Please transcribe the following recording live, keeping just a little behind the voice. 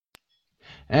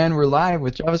And we're live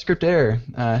with JavaScript Air.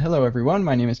 Hello, everyone.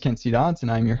 My name is Kent C. Dodds, and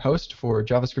I'm your host for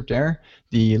JavaScript Air,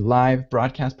 the live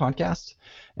broadcast podcast.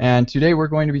 And today we're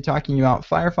going to be talking about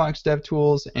Firefox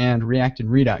DevTools and React and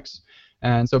Redux.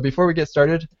 And so before we get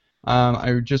started,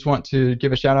 I just want to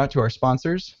give a shout out to our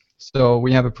sponsors. So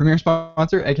we have a premier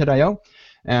sponsor, Egghead.io,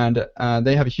 and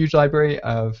they have a huge library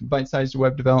of bite-sized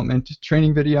web development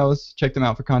training videos. Check them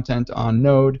out for content on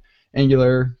Node,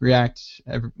 Angular, React,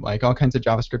 like all kinds of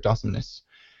JavaScript awesomeness.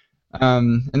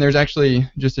 And there's actually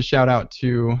just a shout out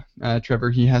to Trevor.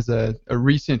 He has a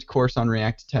recent course on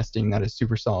React testing that is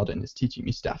super solid and is teaching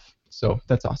me stuff. So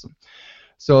that's awesome.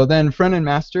 So then Front-End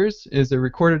Masters is a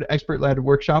recorded expert-led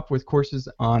workshop with courses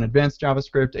on advanced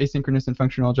JavaScript, asynchronous and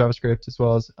functional JavaScript, as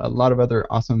well as a lot of other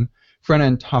awesome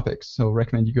front-end topics. So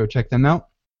recommend you go check them out.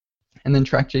 And then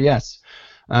Track.js.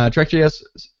 Track.js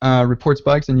reports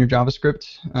bugs in your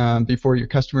JavaScript before your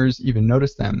customers even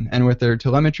notice them. And with their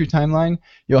telemetry timeline,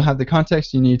 you'll have the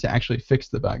context you need to actually fix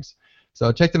the bugs.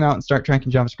 So check them out and start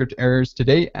tracking JavaScript errors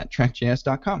today at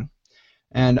trackjs.com.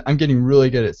 And I'm getting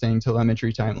really good at saying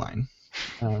telemetry timeline.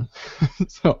 Cool.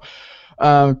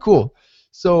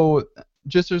 So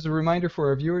just as a reminder for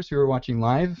our viewers who are watching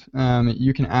live,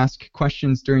 you can ask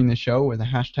questions during the show with a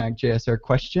hashtag jsAir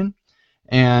question.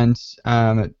 And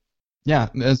yeah,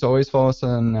 as always, follow us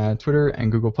on Twitter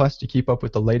and Google Plus to keep up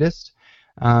with the latest.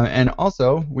 And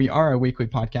also, we are a weekly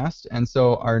podcast, and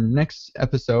so our next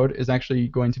episode is actually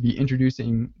going to be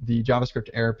introducing the JavaScript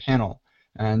Air panel.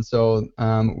 And so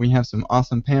we have some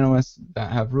awesome panelists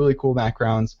that have really cool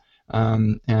backgrounds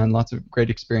and lots of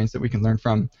great experience that we can learn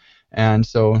from. And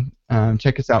so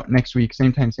check us out next week,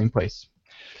 same time, same place.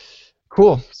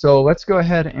 Cool. So let's go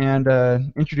ahead and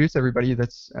introduce everybody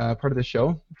that's part of the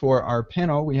show. For our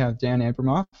panel, we have Dan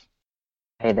Abramoff.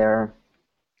 Hey there.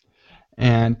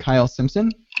 And Kyle Simpson.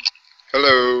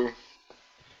 Hello.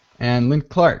 And Lynn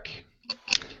Clark.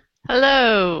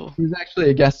 Hello. Who's actually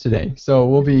a guest today, so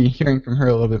we'll be hearing from her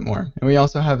a little bit more. And we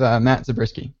also have Matt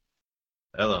Zabriskie.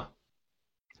 Hello.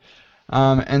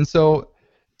 And so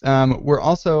we're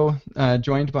also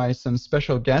joined by some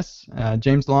special guests,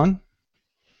 James Long.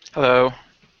 Hello.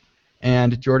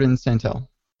 And Jordan Santell.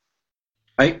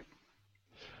 Hi.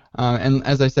 And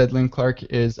as I said, Lynn Clark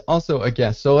is also a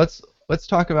guest. So let's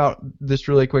talk about this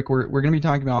really quick. We're going to be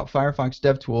talking about Firefox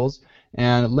DevTools,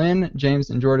 and Lynn, James,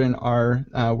 and Jordan are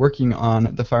working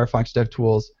on the Firefox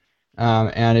DevTools,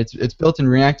 and it's built in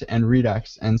React and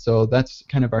Redux, and so that's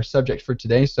kind of our subject for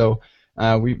today. So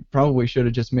we probably should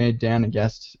have just made Dan a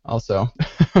guest also,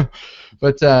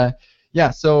 but.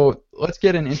 Yeah, so let's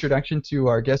get an introduction to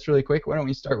our guest really quick. Why don't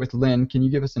we start with Lynn? Can you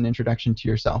give us an introduction to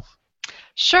yourself?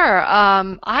 Sure.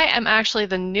 I am actually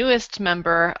the newest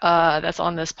member that's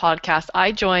on this podcast.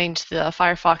 I joined the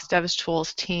Firefox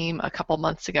DevTools team a couple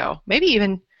months ago, maybe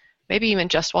even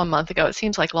just 1 month ago. It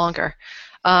seems like longer.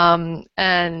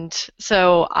 And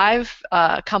so I've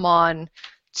come on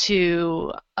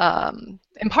to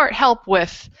impart help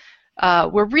with.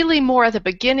 We're really more at the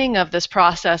beginning of this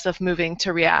process of moving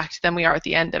to React than we are at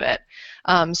the end of it.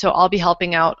 So I'll be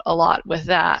helping out a lot with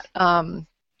that.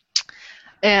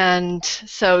 And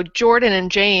so Jordan and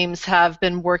James have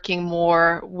been working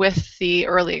more with the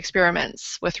early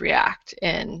experiments with React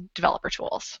in developer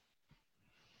tools.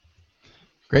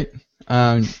 Great.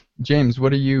 James,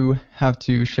 what do you have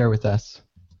to share with us?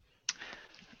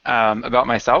 About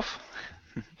myself?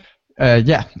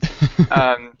 Yeah.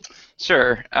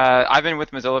 Sure. I've been with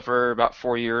Mozilla for about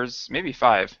 4 years, maybe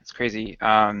 5. It's crazy.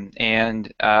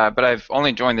 But I've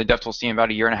only joined the DevTools team about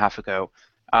 1.5 years ago.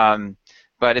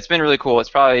 But it's been really cool.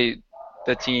 It's probably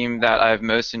the team that I've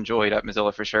most enjoyed at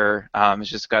Mozilla for sure.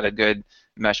 It's just got a good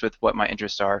mesh with what my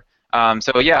interests are.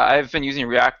 So yeah, I've been using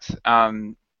React.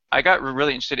 I got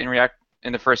really interested in React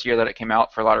in the first year that it came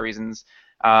out for a lot of reasons.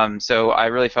 So I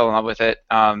really fell in love with it.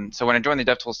 So when I joined the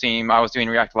DevTools team, I was doing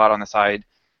React a lot on the side,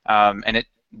 and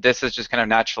this has just kind of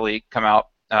naturally come out.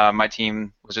 My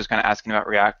team was just kind of asking about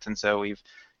React, and so we've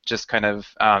just kind of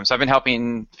so I've been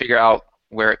helping figure out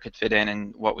where it could fit in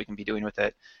and what we can be doing with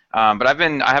it. But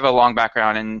I have a long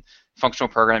background in functional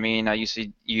programming. I used to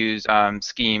use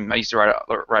Scheme. I used to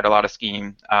write a lot of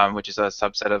Scheme, which is a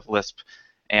subset of Lisp,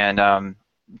 and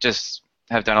just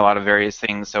have done a lot of various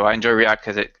things. So I enjoy React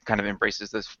because it kind of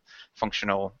embraces this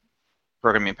functional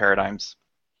programming paradigms.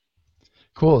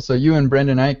 Cool. So you and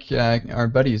Brendan Ike are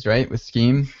buddies, right, with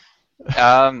Scheme?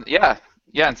 Yeah,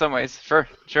 in some ways, sure.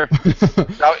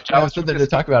 I was something to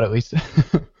talk about at least.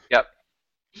 Yep.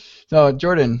 So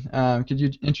Jordan, could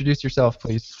you introduce yourself,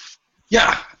 please?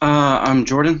 Yeah, I'm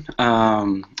Jordan.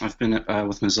 I've been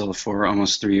with Mozilla for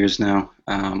almost 3 years now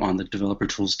on the developer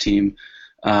tools team,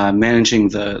 managing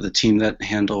the team that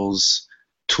handles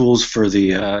tools for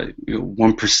the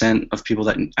 1% of people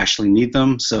that actually need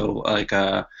them. So like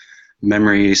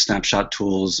memory snapshot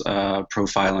tools,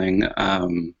 profiling,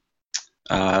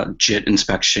 JIT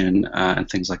inspection, and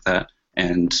things like that,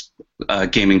 and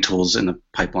gaming tools in the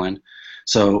pipeline.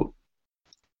 So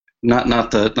not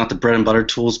the bread and butter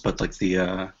tools, but like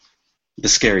the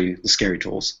scary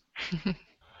tools.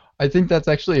 I think that's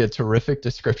actually a terrific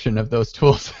description of those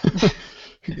tools.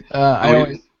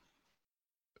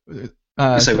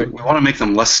 So we want to make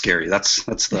them less scary. That's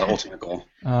the ultimate goal.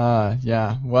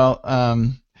 Yeah. Well,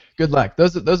 good luck.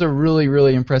 Those are really,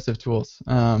 really impressive tools,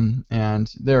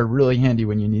 and they're really handy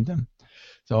when you need them.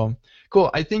 So cool.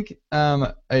 I think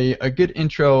a good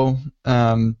intro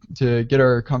to get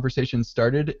our conversation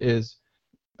started is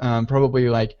probably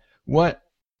like what.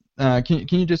 Can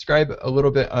you describe a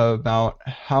little bit about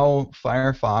how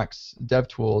Firefox,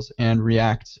 DevTools, and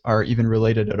React are even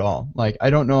related at all? Like,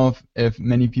 I don't know if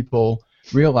many people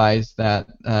realize that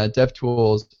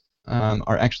DevTools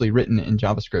are actually written in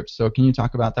JavaScript. So can you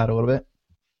talk about that a little bit?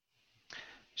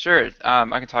 Sure.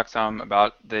 I can talk some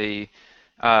about the.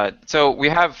 So we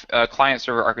have a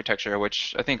client-server architecture,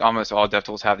 which I think almost all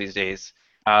DevTools have these days.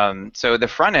 So the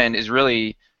front end is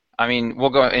really, I mean, we'll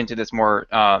go into this more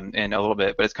in a little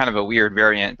bit, but it's kind of a weird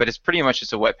variant, but it's pretty much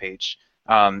just a web page.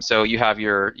 So you have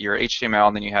your HTML,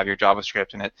 and then you have your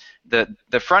JavaScript, and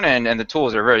the front end and the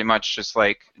tools are very much just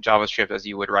like JavaScript as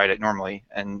you would write it normally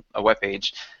in a web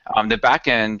page. The back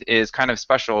end is kind of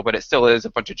special, but it still is a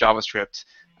bunch of JavaScript.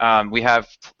 We have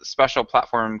special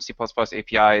platform C++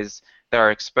 APIs that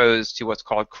are exposed to what's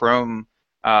called Chrome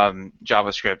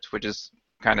JavaScript, which is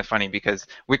kind of funny because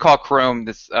we call Chrome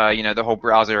this, the whole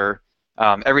browser,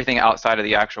 everything outside of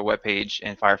the actual web page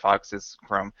in Firefox is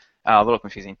Chrome. A little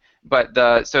confusing,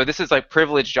 but so this is like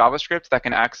privileged JavaScript that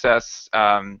can access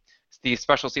the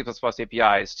special C++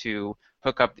 APIs to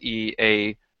hook up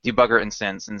a debugger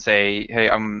instance and say, hey,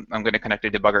 I'm going to connect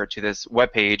a debugger to this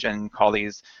web page and call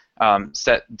these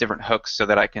set different hooks so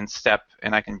that I can step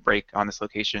and I can break on this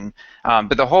location.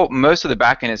 But most of the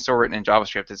backend is still written in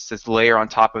JavaScript. It's this layer on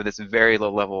top of this very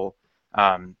low level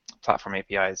platform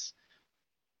APIs.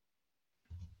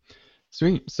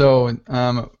 Sweet. So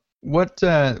what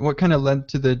kind of led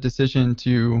to the decision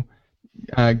to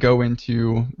go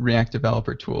into React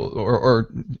Developer Tool,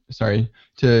 or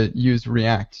to use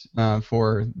React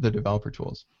for the developer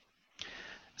tools?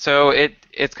 So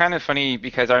it's kind of funny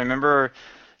because I remember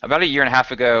about a year and a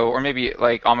half ago, or maybe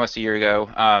like almost a year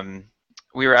ago,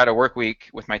 we were at a work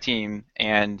week with my team,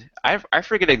 and I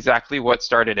forget exactly what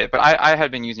started it, but I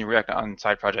had been using React on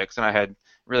side projects, and I had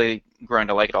really grown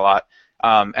to like it a lot.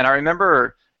 And I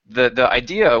remember the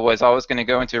idea was I was going to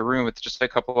go into a room with just a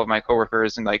couple of my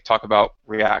coworkers and like talk about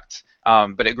React.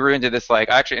 But it grew into this, like,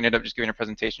 I actually ended up just giving a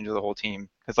presentation to the whole team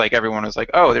because like everyone was like,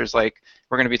 oh, there's like,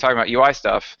 we're going to be talking about UI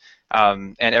stuff,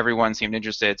 and everyone seemed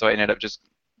interested, so I ended up just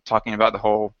talking about the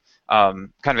whole,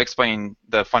 kind of explaining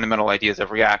the fundamental ideas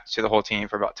of React to the whole team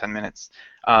for about 10 minutes.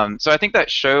 So I think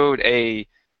that showed a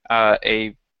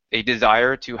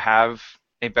desire to have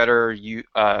a better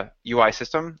UI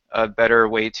system, a better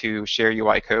way to share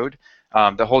UI code.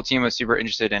 The whole team was super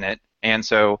interested in it, and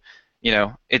so,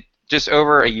 it just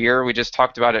over a year we just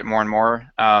talked about it more and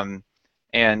more,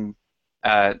 and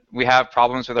we have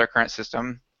problems with our current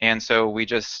system, and so we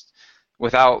just,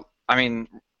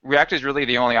 React is really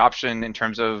the only option in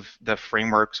terms of the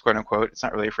frameworks, quote unquote. It's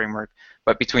not really a framework,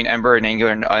 but between Ember and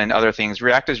Angular and other things,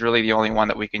 React is really the only one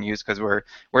that we can use because we're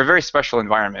a very special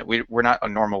environment. We're not a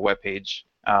normal web page.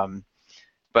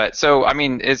 But so,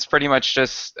 it's pretty much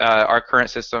just our current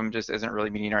system just isn't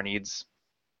really meeting our needs.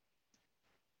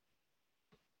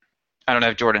 I don't know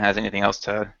if Jordan has anything else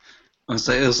to. I would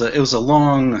say it was a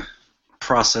long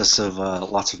process of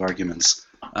lots of arguments.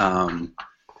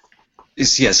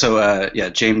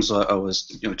 James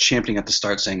was championing at the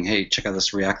start, saying, "Hey, check out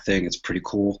this React thing; it's pretty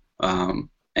cool,"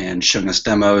 and showing us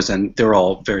demos, and they were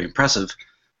all very impressive.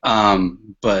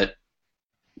 But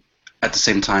at the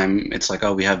same time, it's like,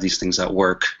 oh, we have these things that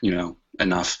work,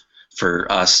 enough for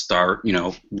us. Our,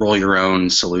 roll your own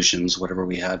solutions, whatever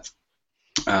we have.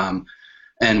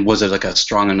 And was it like a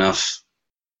strong enough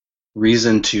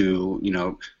reason to,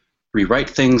 rewrite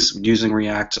things using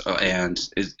React? And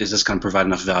is this going to provide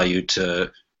enough value is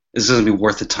this going to be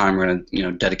worth the time we're going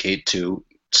to, dedicate to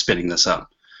spinning this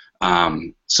up?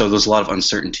 So there's a lot of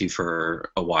uncertainty for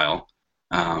a while.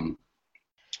 Then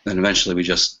eventually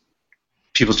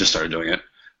people just started doing it.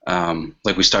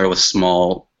 Like we started with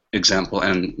small example,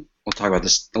 and we'll talk about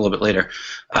this a little bit later.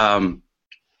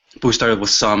 But we started with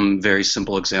some very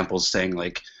simple examples saying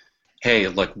like, hey,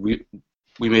 like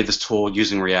we made this tool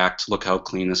using React. Look how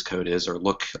clean this code is, or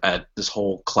look at this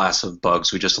whole class of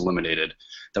bugs we just eliminated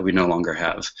that we no longer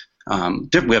have.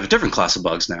 We have a different class of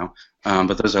bugs now,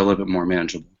 but those are a little bit more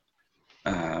manageable.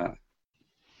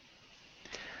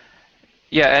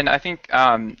 Yeah, and I think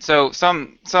so.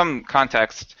 Some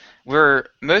context.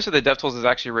 Most of the DevTools is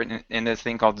actually written in this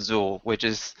thing called Zool, which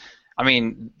is, I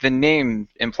mean, the name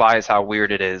implies how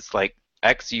weird it is. Like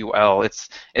XUL, it's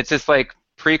this like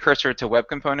precursor to web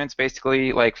components,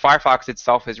 basically. Like Firefox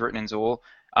itself is written in Zool,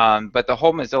 but the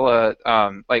whole Mozilla,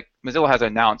 Mozilla has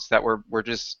announced that we're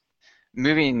just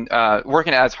working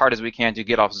as hard as we can to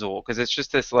get off Zool, because it's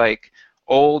just this like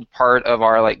old part of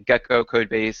our like Gecko code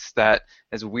base that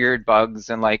has weird bugs,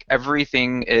 and like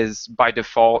everything is by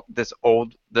default this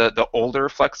the older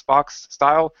Flexbox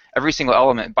style. Every single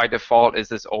element by default is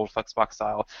this old Flexbox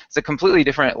style. It's a completely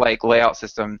different like layout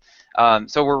system.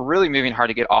 So we're really moving hard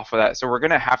to get off of that. So we're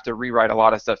going to have to rewrite a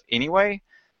lot of stuff anyway.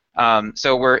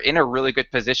 So we're in a really good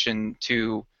position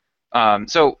to.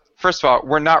 So first of all,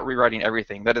 we're not rewriting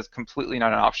everything. That is completely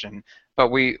not an option.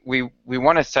 But we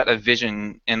want to set a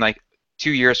vision in like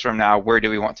 2 years from now. Where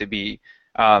do we want to be?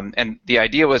 And the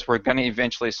idea was we're going to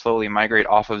eventually slowly migrate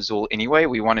off of Zool anyway.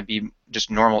 We want to be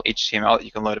just normal HTML that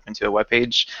you can load up into a web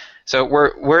page. So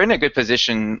we're in a good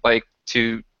position like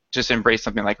to just embrace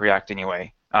something like React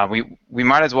anyway. We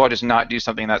might as well just not do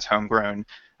something that's homegrown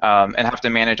and have to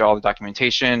manage all the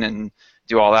documentation and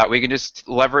do all that. We can just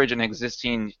leverage an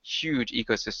existing huge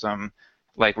ecosystem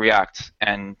like React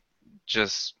and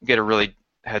just get a really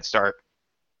head start.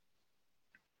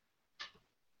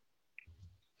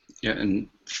 Yeah, and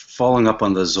following up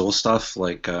on the Zool stuff,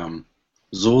 like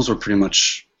Zools were pretty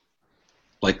much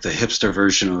like the hipster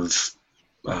version of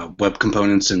web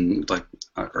components in like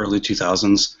early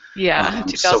 2000s. Yeah,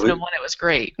 2001 it was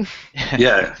great.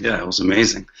 yeah, it was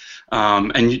amazing.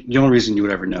 And the only reason you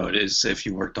would ever know it is if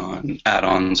you worked on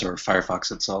add-ons or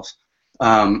Firefox itself.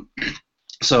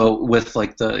 So with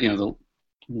like the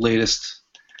latest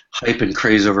hype and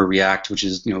craze over React, which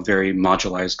is very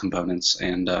modularized components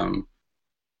and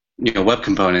web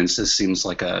components, this seems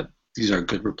like these are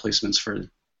good replacements for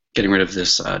getting rid of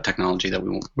this technology that we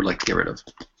would like to get rid of.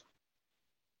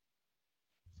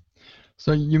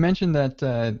 So you mentioned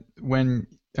that when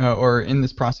or in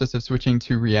this process of switching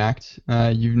to React,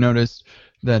 you've noticed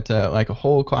that like a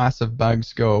whole class of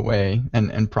bugs go away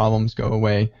and problems go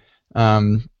away.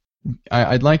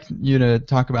 I'd like you to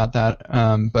talk about that,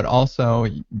 but also,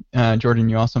 Jordan,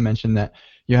 you also mentioned that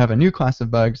you have a new class of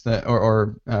bugs that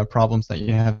or problems that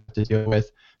you have to deal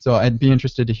with. So I'd be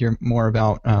interested to hear more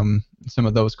about some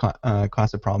of those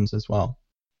class of problems as well.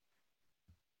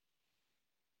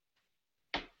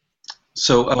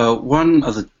 So one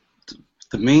of the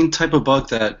main type of bug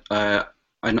that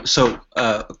I know. So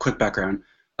a quick background.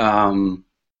 I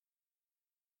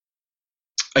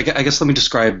guess let me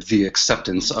describe the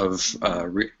acceptance of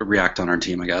React on our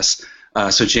team, I guess.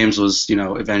 So James was,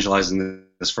 evangelizing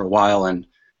this for a while, and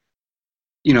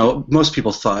most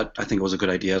people thought, I think it was a good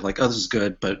idea, like, oh, this is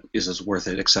good, but is this worth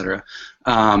it, etc.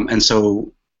 And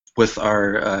so with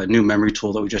our new memory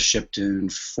tool that we just shipped in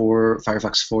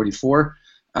Firefox 44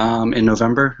 in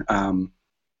November,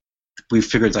 we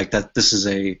figured like that this is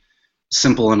a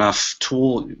simple enough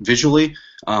tool visually.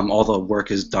 All the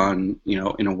work is done,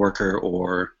 in a worker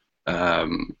or,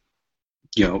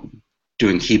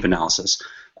 doing heap analysis.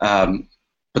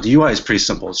 But the UI is pretty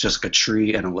simple. It's just like a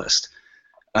tree and a list.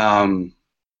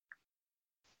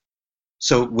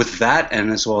 So with that,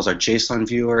 and as well as our JSON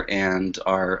viewer and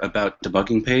our about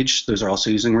debugging page, those are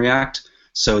also using React.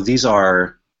 So these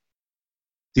were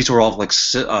all like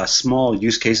small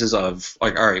use cases of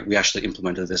like, all right, we actually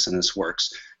implemented this and this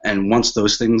works. And once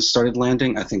those things started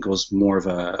landing, I think it was more of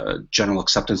a general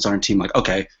acceptance on our team, like,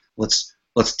 okay, let's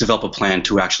develop a plan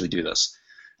to actually do this.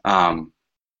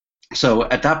 So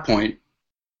at that point,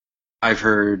 I've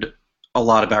heard a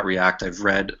lot about React. I've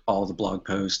read all the blog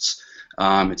posts.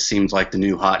 It seems like the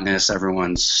new hotness.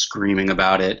 Everyone's screaming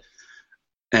about it.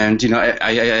 And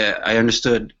I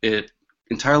understood it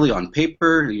entirely on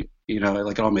paper.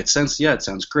 Like it all made sense. Yeah, it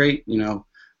sounds great.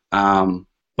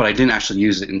 But I didn't actually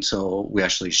use it until we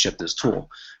actually shipped this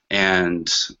tool,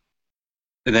 and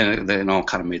then it all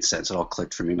kind of made sense. It all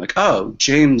clicked for me. Like, oh,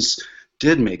 James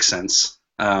did make sense,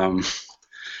 and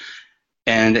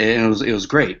it was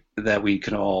great that we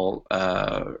could all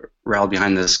rally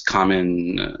behind this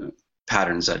common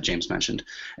patterns that James mentioned.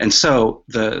 And so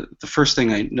the first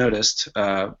thing I noticed,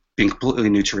 being completely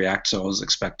new to React, so I was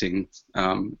expecting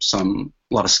a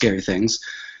lot of scary things.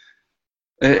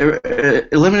 It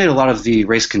eliminated a lot of the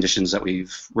race conditions that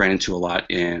we've ran into a lot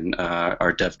in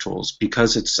our DevTools,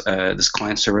 because it's this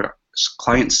client-server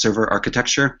client-server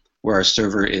architecture, where our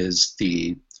server is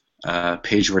the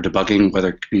page we're debugging, whether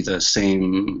it could be the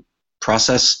same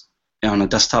process on a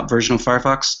desktop version of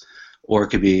Firefox, or it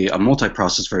could be a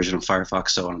multi-process version of Firefox,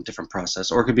 so on a different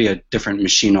process, or it could be a different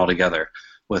machine altogether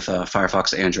with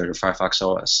Firefox Android or Firefox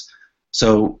OS.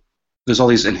 So there's all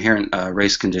these inherent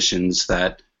race conditions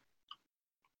that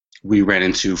we ran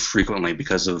into frequently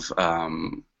because of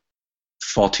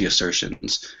faulty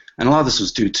assertions. And a lot of this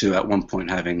was due to, at one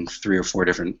point, having 3 or 4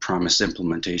 different promise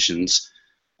implementations,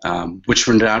 which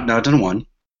were now done 1.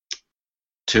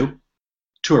 2?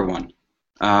 2 or 1?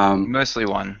 Mostly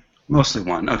 1. Mostly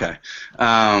 1, okay.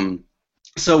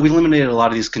 So we eliminated a lot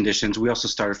of these conditions. We also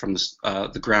started from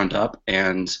the ground up,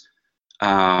 and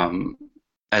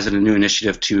as in a new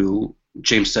initiative to,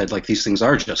 James said, like, these things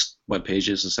are just web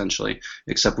pages, essentially,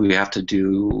 except we have to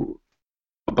do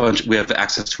we have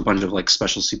access to a bunch of like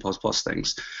special C++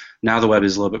 things. Now the web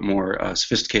is a little bit more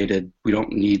sophisticated. We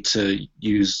don't need to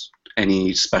use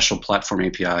any special platform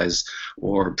APIs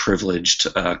or privileged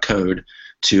code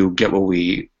to get what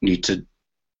we need to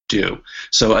do.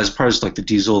 So as part of like the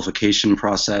dezolification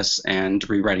process and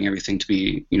rewriting everything to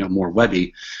be more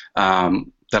webby,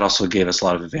 that also gave us a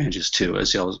lot of advantages too,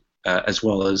 as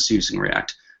well as using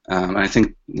React. And I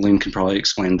think Lynn can probably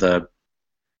explain the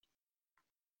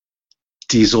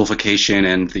dezolification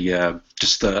and the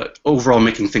just the overall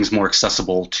making things more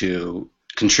accessible to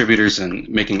contributors and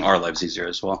making our lives easier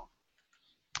as well.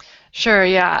 Sure.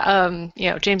 Yeah.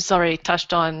 James has already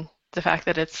touched on the fact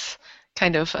that it's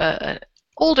kind of an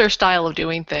older style of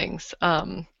doing things.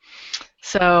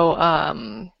 So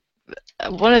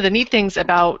one of the neat things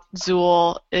about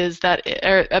Zool is that,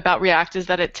 about React, is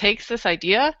that it takes this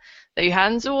idea that you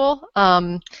had in Zool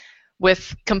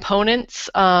with components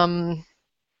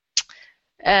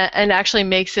and actually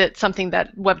makes it something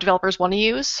that web developers want to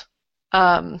use.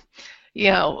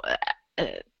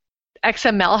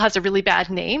 XML has a really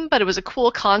bad name, but it was a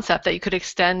cool concept that you could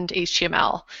extend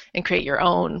HTML and create your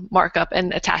own markup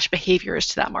and attach behaviors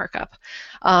to that markup.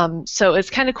 So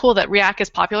it's kind of cool that React has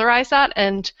popularized that.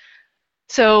 And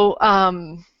so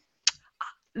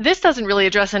this doesn't really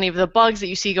address any of the bugs that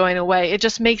you see going away. It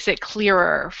just makes it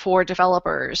clearer for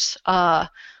developers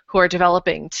who are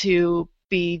developing to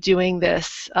be doing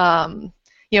this.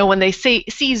 When they see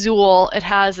Zool, it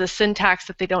has a syntax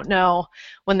that they don't know.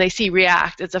 When they see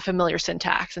React, it's a familiar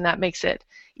syntax, and that makes it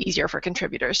easier for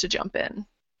contributors to jump in.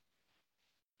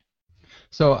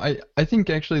 So I think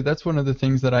actually that's one of the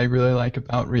things that I really like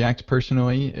about React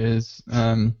personally is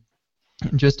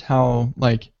just how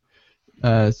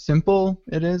simple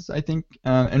it is, I think,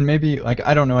 and maybe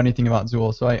I don't know anything about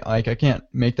Zool, so I can't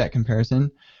make that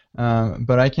comparison,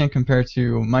 but I can compare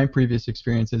to my previous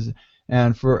experiences,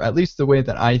 and for at least the way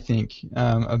that I think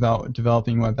about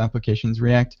developing web applications,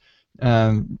 React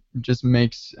just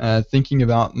makes thinking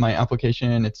about my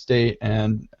application, its state,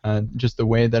 and just the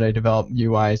way that I develop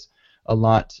UIs a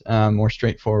lot more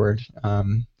straightforward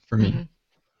for me. Mm-hmm.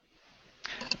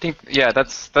 I think, yeah,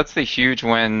 that's the huge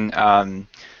win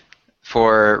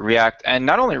for React, and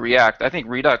not only React. I think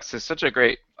Redux is such a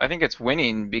great. I think it's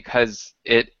winning because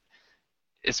it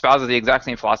espouses the exact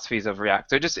same philosophies of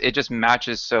React. So it just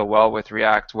matches so well with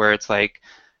React, where it's like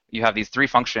you have these 3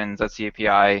 functions. That's the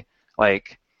API.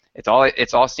 Like it's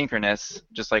all synchronous,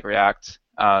 just like React.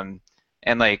 And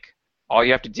like all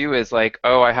you have to do is like,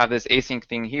 oh, I have this async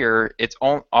thing here. It's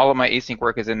all of my async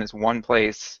work is in this one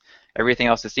place. Everything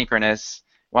else is synchronous.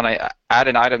 When I add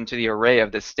an item to the array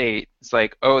of the state, it's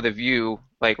like, oh, the view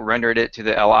like rendered it to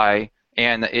the LI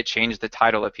and it changed the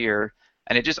title up here.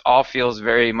 And it just all feels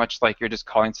very much like you're just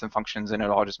calling some functions and it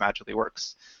all just magically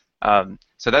works.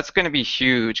 So that's going to be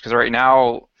huge because right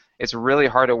now it's really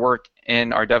hard to work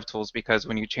in our DevTools because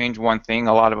when you change one thing,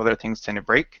 a lot of other things tend to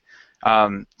break.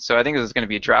 So I think this is going to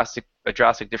be a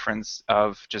drastic difference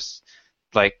of just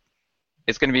like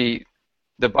it's going to be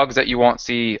the bugs that you won't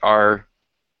see are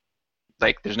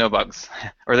like there's no bugs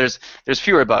or there's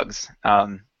fewer bugs.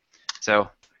 So.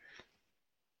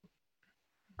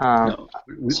 No.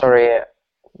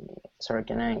 Sorry,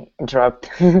 can I interrupt?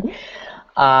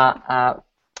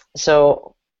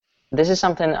 So this is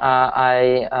something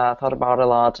I thought about a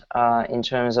lot in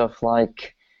terms of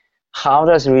like how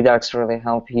does Redux really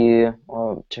help you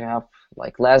or to have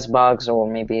like less bugs or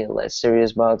maybe less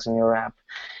serious bugs in your app.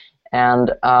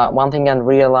 And one thing I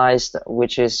realized,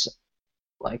 which is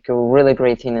like a really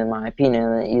great thing in my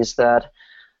opinion, is that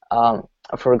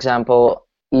for example,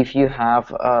 if you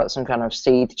have some kind of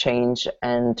state change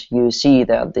and you see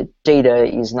that the data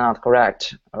is not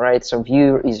correct, right? So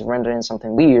view is rendering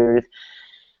something weird.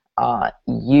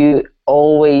 You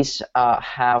always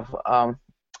have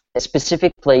a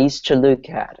specific place to look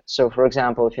at. So, for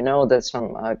example, if you know that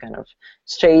some kind of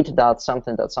state that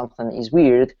something is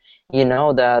weird, you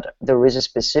know that there is a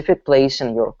specific place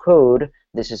in your code,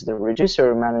 this is the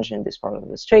reducer managing this part of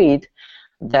the state,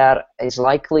 that is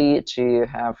likely to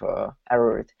have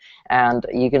errored. And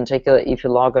you can take if you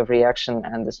log every action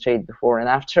and the state before and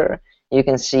after, you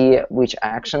can see which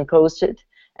action caused it.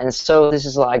 And so this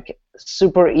is like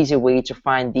super easy way to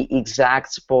find the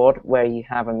exact spot where you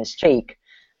have a mistake.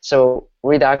 So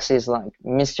Redux is like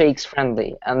mistakes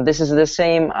friendly, and this is the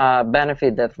same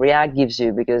benefit that React gives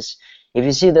you, because if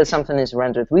you see that something is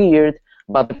rendered weird,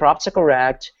 but the props are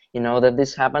correct, you know that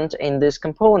this happened in this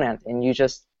component, and you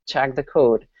just check the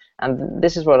code. And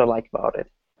this is what I like about it.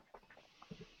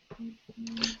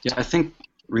 Yeah, I think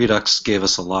Redux gave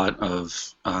us a lot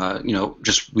of,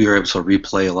 just we were able to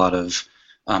replay a lot of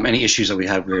any issues that we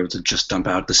had. We were able to just dump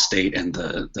out the state and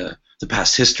the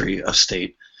past history of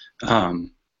state.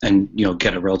 And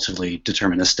get a relatively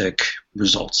deterministic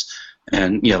results.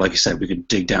 And yeah, like you said, we could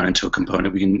dig down into a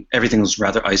component. Everything was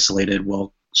rather isolated,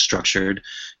 well structured.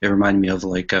 It reminded me of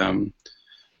like when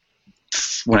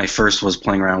I first was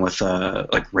playing around with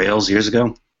like Rails years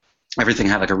ago. Everything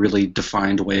had like a really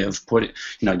defined way of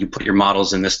you put your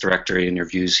models in this directory and your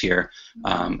views here.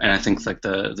 And I think like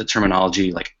the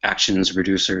terminology like actions,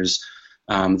 reducers,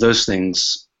 those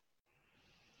things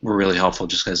were really helpful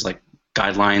just as like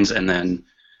guidelines, and then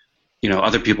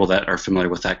other people that are familiar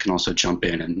with that can also jump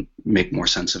in and make more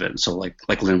sense of it. So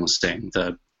like Lynn was saying,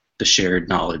 the shared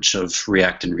knowledge of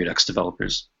React and Redux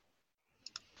developers.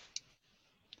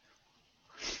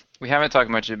 We haven't talked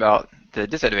much about the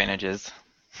disadvantages.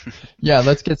 Yeah,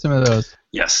 let's get some of those.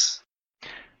 Yes. Do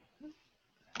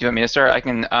you want me to start? I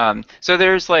can. So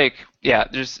there's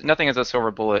there's nothing as a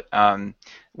silver bullet.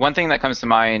 One thing that comes to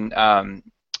mind.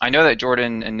 I know that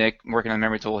Jordan and Nick working on the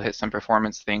memory tool hit some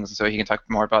performance things, so he can talk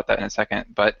more about that in a second.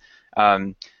 But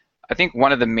I think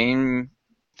one of the main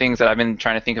things that I've been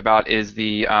trying to think about is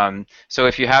so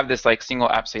if you have this like single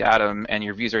app state atom and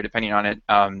your views are depending on it,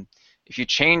 if you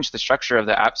change the structure of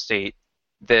the app state,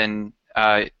 then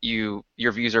your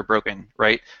views are broken,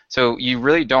 right? So you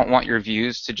really don't want your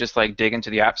views to just like dig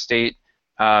into the app state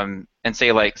and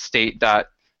say like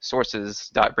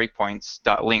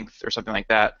state.sources.breakpoints.length or something like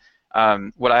that.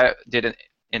 What I did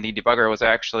in the debugger was I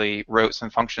actually wrote some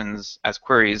functions as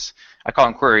queries. I call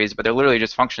them queries, but they're literally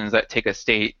just functions that take a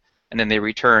state and then they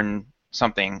return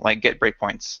something like get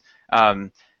breakpoints.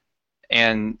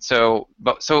 And so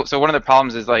one of the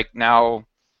problems is like now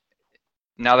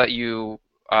that you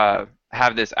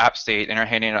have this app state and are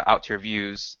handing it out to your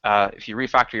views, if you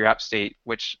refactor your app state,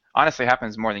 which honestly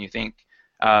happens more than you think,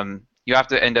 you have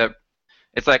to end up.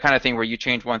 It's that kind of thing where you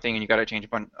change one thing and you got to change a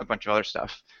bunch of other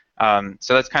stuff.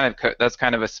 So that's kind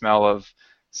of a smell of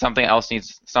something else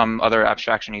some other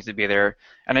abstraction needs to be there.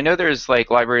 And I know there's like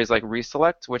libraries like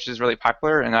reselect, which is really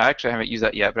popular, and I actually haven't used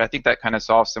that yet, but I think that kind of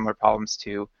solves similar problems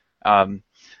too. So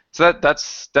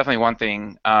that's definitely one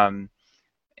thing. Yeah,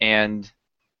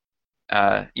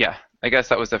 I guess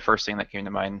that was the first thing that came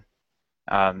to mind.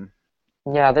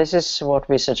 Yeah, this is what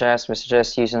we suggest. We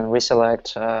suggest using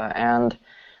reselect, and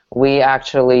we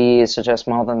actually suggest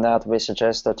more than that. We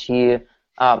suggest that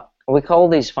we call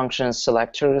these functions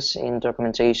selectors in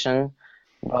documentation,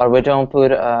 but we don't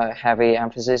put a heavy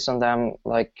emphasis on them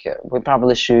like we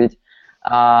probably should,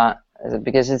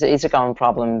 because it's a common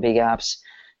problem in big apps.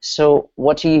 So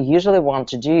what you usually want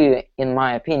to do, in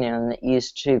my opinion,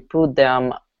 is to put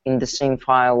them in the same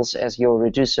files as your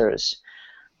reducers,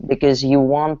 because you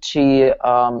want to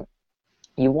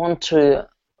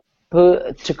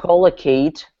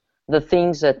collocate the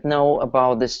things that know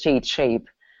about the state shape.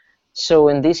 So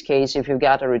in this case, if you've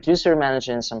got a reducer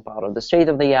managing some part of the state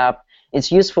of the app,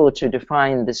 it's useful to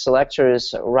define the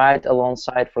selectors right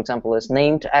alongside, for example, as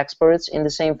named experts in the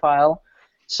same file,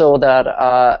 so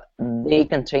that they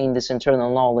contain this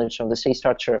internal knowledge of the state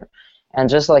structure. And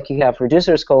just like you have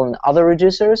reducers calling other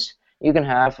reducers, you can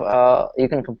have you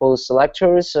can compose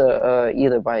selectors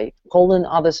either by calling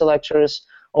other selectors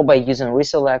or by using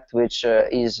reselect, which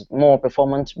is more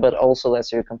performant but also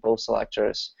lets you compose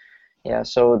selectors. Yeah,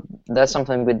 so that's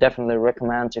something we definitely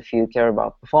recommend if you care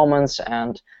about performance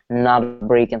and not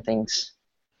breaking things.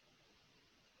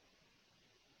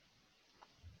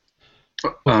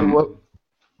 Go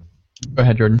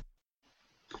ahead, Jordan.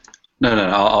 No,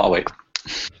 I'll wait.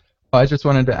 I just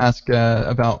wanted to ask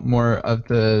about more of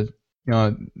the,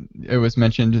 it was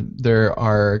mentioned there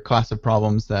are class of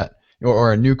problems that,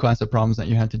 or a new class of problems that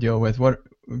you had to deal with. What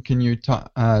can you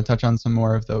touch on some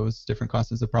more of those different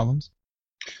classes of problems?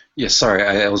 Yeah, sorry,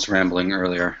 I was rambling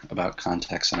earlier about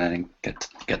context and I didn't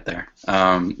get there.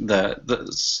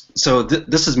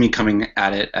 This is me coming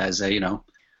at it as a,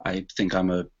 I think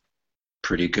I'm a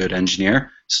pretty good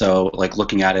engineer. So like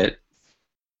looking at it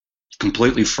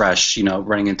completely fresh,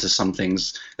 running into some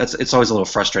things. It's always a little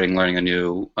frustrating learning a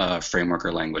new framework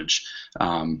or language.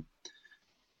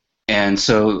 And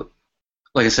so,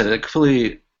 like I said, it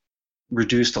completely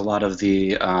reduced a lot of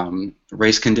the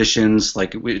race conditions.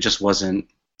 Like it just wasn't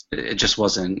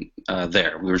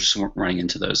there. We were just running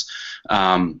into those,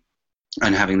 and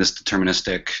having this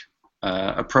deterministic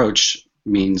approach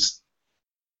means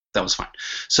that was fine.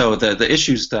 So the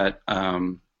issues that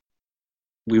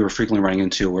we were frequently running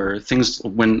into were things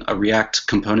when a React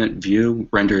component view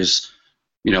renders,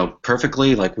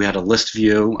 perfectly. Like we had a list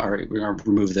view. All right, we're going to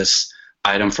remove this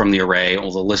item from the array.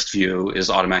 Well, the list view is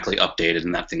automatically updated,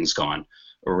 and that thing's gone.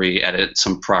 Or we edit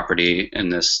some property in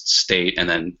this state, and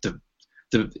then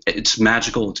it's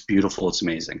magical. It's beautiful. It's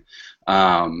amazing.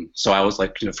 So I was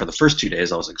like, for the first 2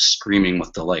 days, I was like screaming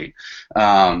with delight,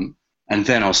 and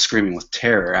then I was screaming with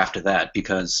terror after that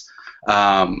because.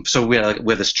 So we had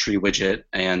this tree widget,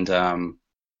 and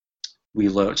we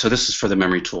load. So this is for the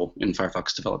memory tool in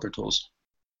Firefox Developer Tools.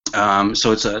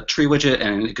 So it's a tree widget,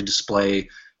 and it could display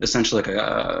essentially like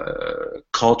a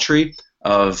call tree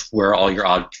of where all your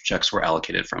objects were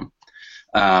allocated from.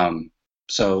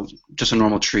 So just a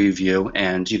normal tree view,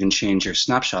 and you can change your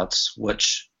snapshots,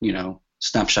 which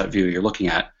snapshot view you're looking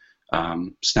at.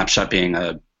 Snapshot being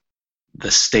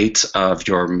the state of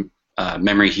your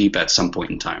memory heap at some point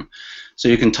in time. So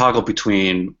you can toggle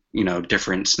between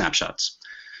different snapshots.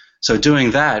 So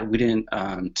doing that, we didn't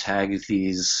tag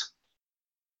these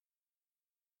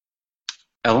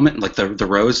element like the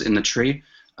rows in the tree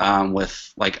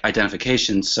with like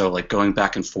identification. So like going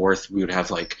back and forth, we would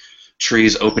have like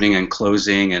trees opening and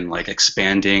closing and like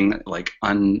expanding like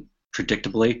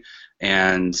unpredictably.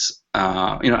 And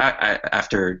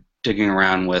after digging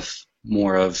around with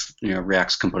more of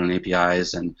React's component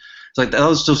APIs, and it's like that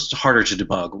was just harder to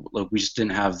debug. Like we just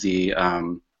didn't have the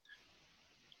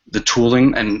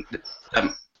tooling, and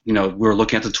we were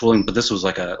looking at the tooling, but this was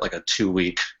like a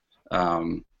 2-week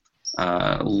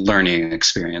learning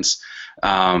experience.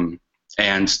 And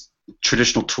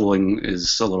traditional tooling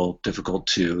is a little difficult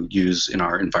to use in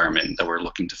our environment that we're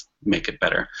looking to make it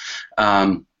better.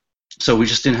 So we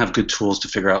just didn't have good tools to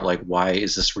figure out like why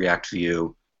is this React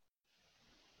view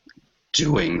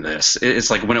doing this.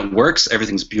 It's like when it works,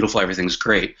 everything's beautiful, everything's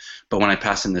great. But when I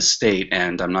pass in this state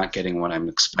and I'm not getting what I'm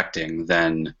expecting,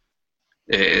 then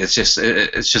it's just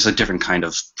a different kind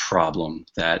of problem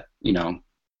that we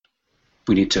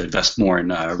need to invest more in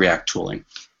React tooling.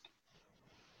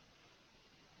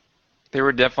 They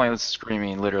were definitely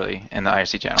screaming, literally, in the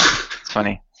IRC channel. It's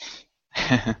funny.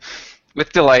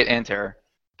 With delight and terror,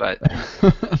 but...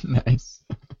 Nice.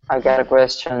 I've got a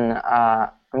question.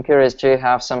 I'm curious, do you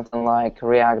have something like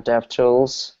React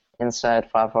DevTools inside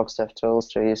Firefox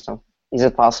DevTools to use them? Is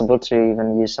it possible to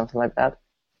even use something like that?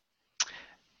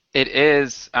 It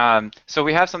is. So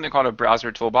we have something called a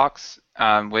browser toolbox,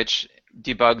 which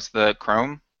debugs the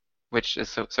Chrome, which is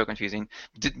so confusing.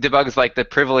 Debugs like the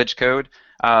privilege code.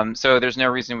 So there's no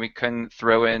reason we couldn't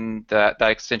throw in that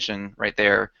extension right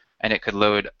there, and it could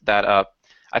load that up.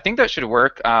 I think that should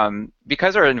work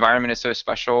because our environment is so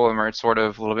special and we're sort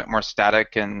of a little bit more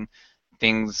static and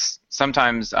things.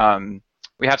 Sometimes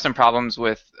we have some problems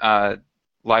with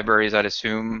libraries that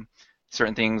assume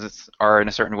certain things are in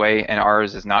a certain way and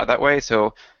ours is not that way.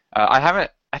 So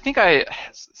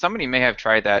somebody may have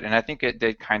tried that, and I think it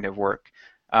did kind of work.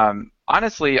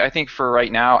 Honestly, I think for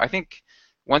right now, I think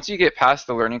once you get past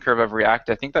the learning curve of React,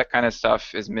 I think that kind of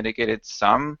stuff is mitigated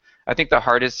some. I think the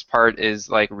hardest part is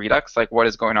like Redux, like what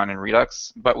is going on in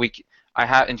Redux. But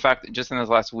in fact, just in this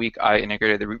last week, I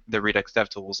integrated the Redux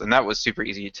DevTools, and that was super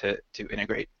easy to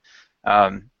integrate.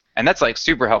 And that's like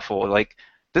super helpful. Like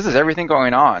this is everything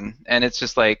going on, and it's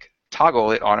just like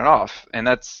toggle it on and off. And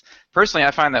that's personally,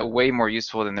 I find that way more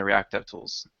useful than the React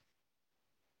DevTools.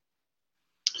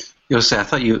 Jose, I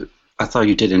thought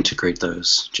you did integrate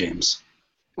those, James.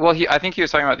 Well, I think he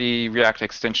was talking about the React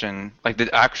extension, like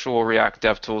the actual React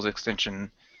DevTools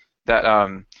extension.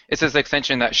 That it's this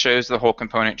extension that shows the whole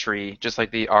component tree, just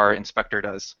like the R inspector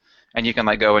does, and you can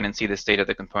like go in and see the state of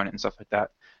the component and stuff like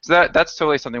that. So that's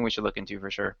totally something we should look into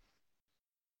for sure.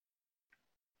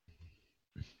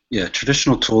 Yeah,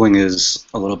 traditional tooling is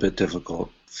a little bit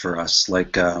difficult for us.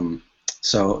 Like,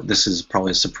 so this is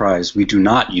probably a surprise. We do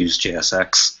not use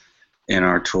JSX in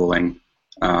our tooling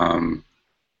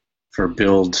for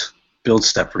build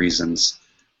step reasons.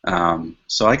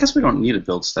 So I guess we don't need a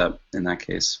build step in that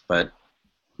case, but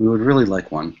we would really like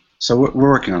one. So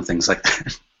we're working on things like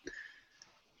that.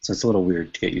 So it's a little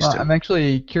weird to get used to. I'm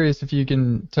actually curious if you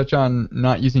can touch on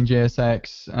not using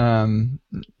JSX.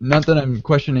 Not that I'm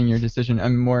questioning your decision.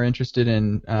 I'm more interested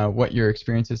in what your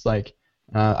experience is like.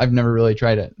 I've never really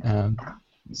tried it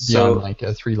beyond like a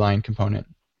 3-line component.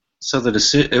 So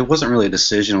it wasn't really a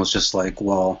decision. It was just like,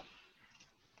 well,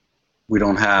 we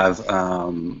don't have.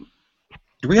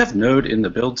 Do we have Node in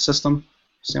the build system?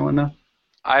 Does anyone know?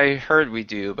 I heard we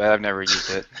do, but I've never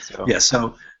used it. So. Yeah.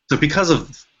 So because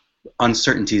of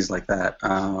uncertainties like that,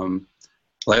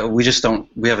 like we just don't.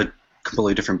 We have a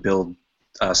completely different build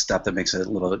step that makes it a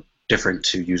little different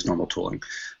to use normal tooling.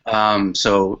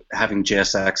 So having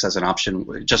JSX as an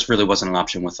option just really wasn't an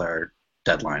option with our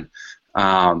deadline.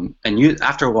 And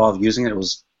after a while of using it, it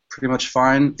was pretty much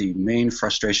fine. The main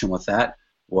frustration with that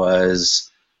was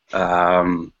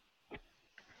there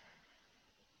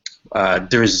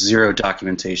is zero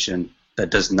documentation that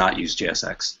does not use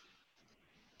JSX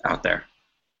out there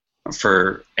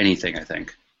for anything, I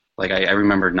think. Like I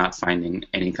remember not finding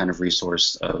any kind of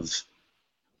resource of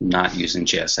not using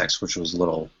JSX, which was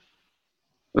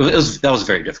that was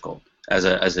very difficult as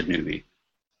a newbie.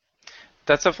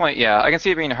 That's definitely, yeah. I can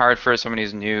see it being hard for somebody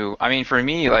who's new. I mean, for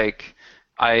me, like,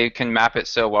 I can map it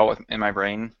so well in my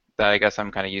brain that I guess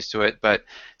I'm kind of used to it. But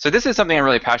so this is something I'm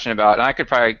really passionate about, and I could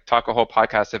probably talk a whole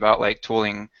podcast about like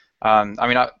tooling. I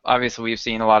mean, obviously we've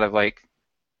seen a lot of like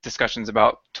discussions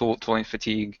about tooling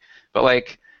fatigue, but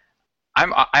like,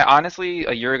 I honestly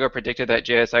a year ago predicted that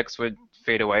JSX would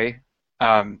fade away,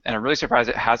 and I'm really surprised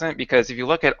it hasn't, because if you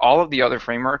look at all of the other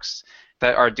frameworks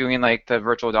that are doing like the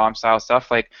virtual DOM style stuff,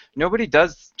 like nobody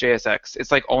does JSX.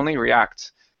 It's like only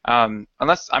React.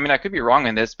 Unless, I mean, I could be wrong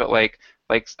in this, but like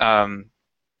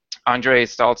Andre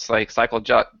Stalt's like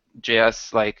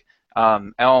Cycle.js, like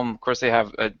Elm, of course they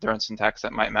have their own syntax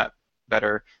that might map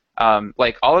better.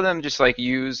 Like all of them just like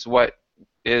use what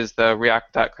is the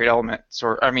React.create element,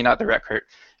 or I mean not the React.create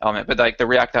element, but like the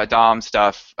React.dom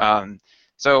stuff.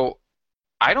 So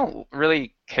I don't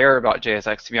really care about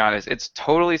JSX, to be honest. It's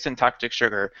totally syntactic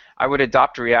sugar. I would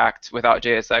adopt React without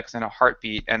JSX in a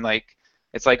heartbeat, and like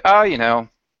it's like, oh, you know,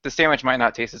 the sandwich might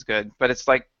not taste as good, but it's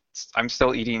like I'm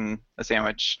still eating a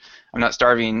sandwich. I'm not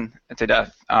starving to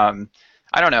death. I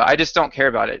don't know. I just don't care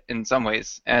about it in some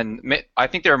ways, and I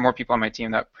think there are more people on my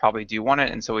team that probably do want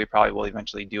it, and so we probably will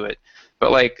eventually do it. But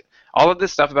like all of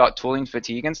this stuff about tooling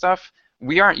fatigue and stuff,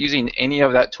 we aren't using any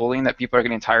of that tooling that people are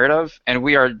getting tired of, and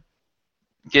we are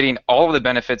getting all of the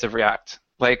benefits of React.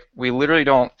 Like we literally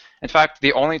don't. In fact,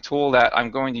 the only tool that I'm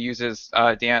going to use is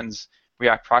Dan's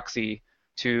React proxy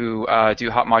to do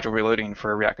hot module reloading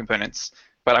for React components.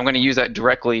 But I'm going to use that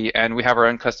directly, and we have our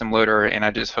own custom loader, and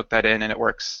I just hook that in, and it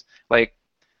works. Like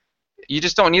you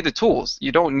just don't need the tools.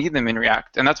 You don't need them in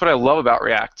React, and that's what I love about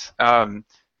React.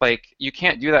 Like you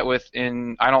can't do that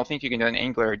I don't think you can do it in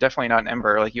Angular. Definitely not in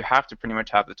Ember. Like you have to pretty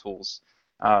much have the tools.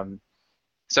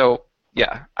 So.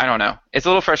 Yeah, I don't know. It's a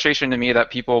little frustration to me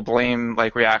that people blame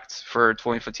like React for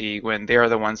tooling fatigue when they are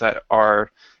the ones that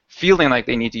are feeling like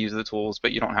they need to use the tools,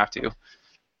 but you don't have to.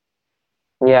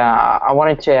 Yeah, I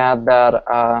wanted to add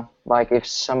that like if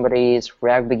somebody is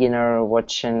React beginner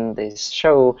watching this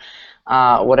show,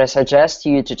 what I suggest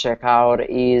you to check out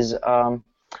is a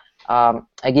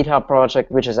GitHub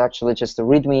project, which is actually just a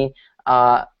README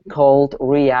called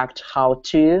React How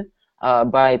To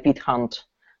by Pete Hunt.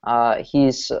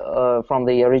 He's from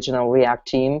the original React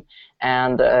team,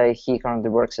 and he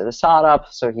currently works at a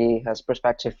startup, so he has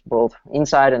perspective both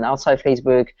inside and outside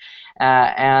Facebook,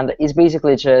 and it's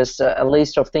basically just a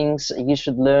list of things you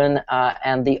should learn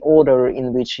and the order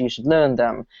in which you should learn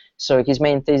them. So his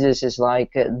main thesis is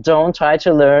like, don't try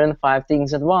to learn 5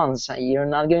 things at once. You're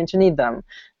not going to need them.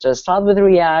 Just start with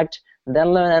React,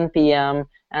 then learn NPM,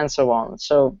 and so on.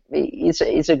 So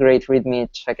it's a great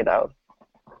README. Check it out.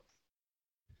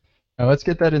 Let's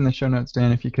get that in the show notes,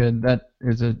 Dan, if you could. That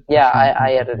is a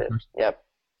I added it. Yep.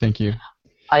 Thank you.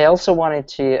 I also wanted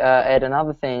to add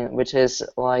another thing, which is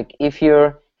like if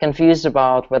you're confused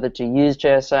about whether to use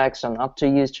JSX or not to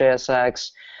use JSX,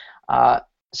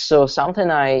 so something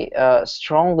I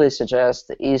strongly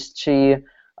suggest is to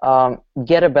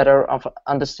get a better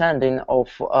understanding of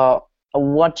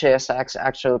what JSX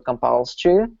actually compiles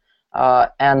to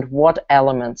and what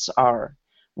elements are,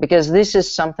 because this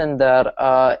is something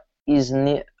that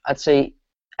I'd say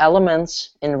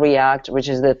elements in React, which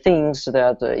is the things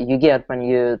that you get when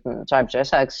you type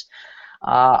JSX,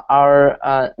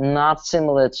 are not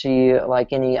similar to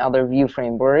like any other view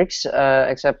frameworks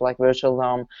except like Virtual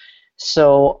DOM.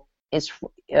 So it's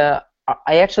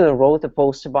I actually wrote a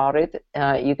post about it.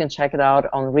 You can check it out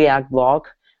on React blog.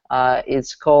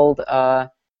 It's called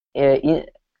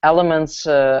Elements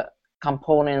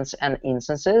components and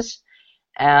instances.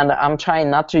 And I'm trying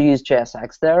not to use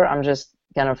JSX there. I'm just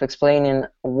kind of explaining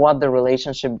what the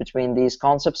relationship between these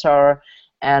concepts are,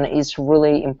 and it's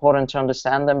really important to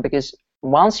understand them, because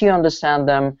once you understand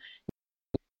them,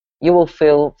 you will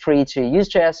feel free to use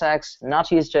JSX,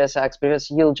 not use JSX, because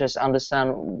you'll just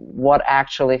understand what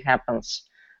actually happens,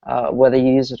 whether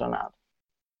you use it or not.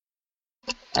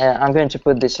 I'm going to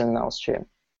put this in notes too.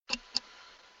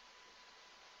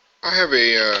 I have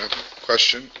a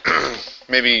question,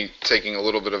 maybe taking a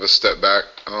little bit of a step back.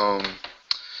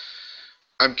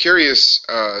 I'm curious,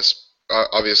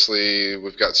 obviously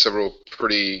we've got several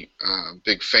pretty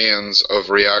big fans of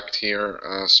React here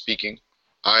speaking.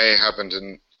 I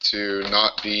happen to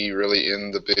not be really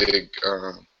in the big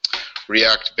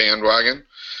React bandwagon.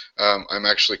 I'm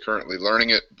actually currently learning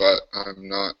it, but I'm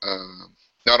not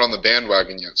on the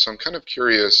bandwagon yet. So I'm kind of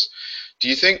curious, do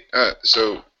you think,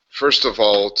 so first of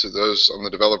all, to those on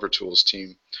the developer tools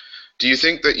team, do you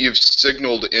think that you've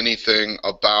signaled anything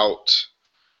about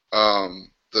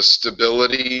the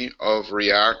stability of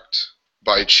React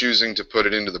by choosing to put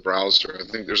it into the browser?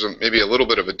 I think there's maybe a little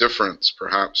bit of a difference,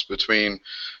 perhaps, between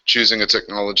choosing a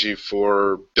technology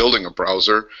for building a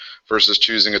browser versus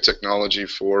choosing a technology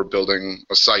for building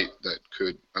a site that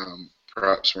could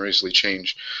perhaps more easily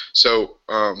change. So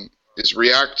is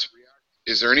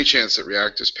there any chance that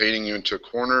React is painting you into a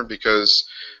corner? Because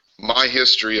my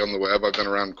history on the web, I've been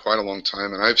around quite a long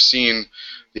time, and I've seen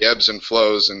the ebbs and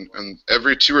flows, and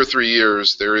every 2 or 3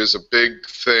 years there is a big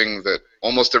thing that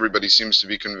almost everybody seems to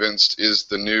be convinced is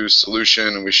the new solution,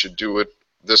 and we should do it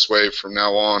this way from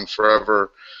now on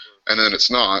forever, and then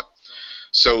it's not.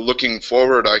 So looking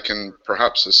forward, I can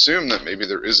perhaps assume that maybe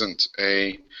there isn't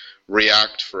a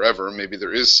React forever, maybe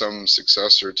there is some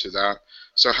successor to that.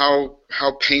 So how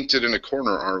painted in a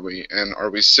corner are we, and are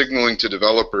we signaling to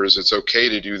developers it's okay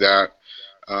to do that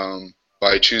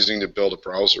by choosing to build a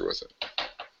browser with it?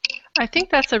 I think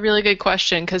that's a really good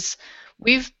question, because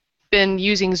we've been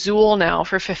using Zool now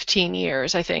for 15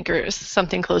 years, I think, or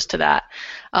something close to that.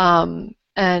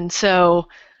 And so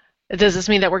does this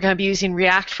mean that we're going to be using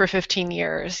React for 15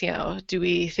 years? You know, do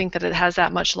we think that it has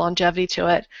that much longevity to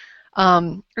it?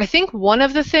 I think one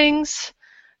of the things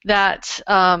that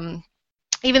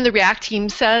even the React team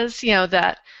says, you know,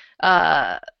 that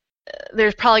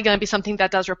there's probably going to be something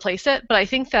that does replace it, but I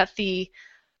think that the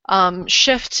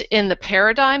shift in the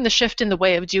paradigm, the shift in the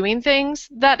way of doing things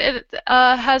that it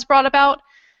has brought about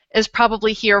is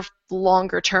probably here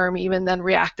longer term even than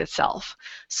React itself.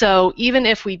 So even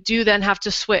if we do then have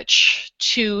to switch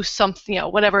to something, you know,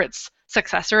 whatever its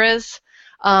successor is,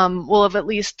 we'll have at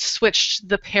least switched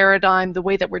the paradigm, the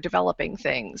way that we're developing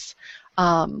things.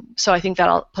 So I think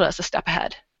that'll put us a step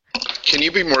ahead. Can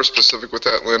you be more specific with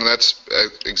that, Lynn? That's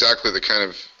exactly the kind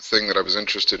of thing that I was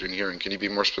interested in hearing. Can you be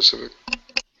more specific?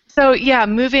 So yeah,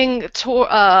 moving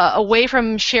away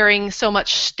from sharing so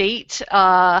much state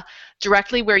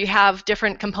directly, where you have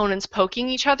different components poking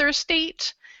each other's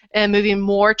state, and moving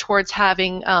more towards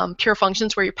having pure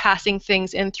functions where you're passing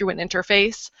things in through an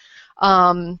interface.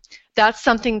 That's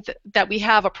something that we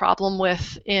have a problem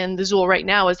with in the Zool right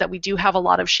now, is that we do have a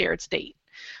lot of shared state.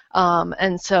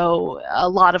 And so a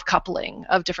lot of coupling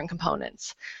of different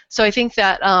components. So I think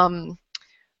that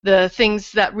the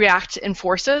things that React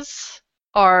enforces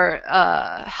are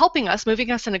helping us,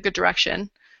 moving us in a good direction,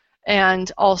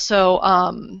 and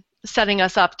also setting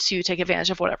us up to take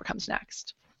advantage of whatever comes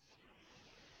next.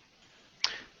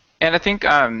 And I think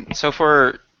so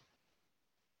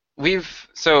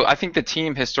I think the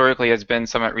team historically has been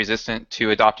somewhat resistant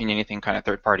to adopting anything kind of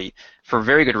third party for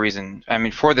very good reason. I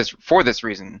mean, for this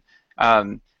reason,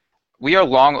 we are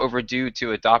long overdue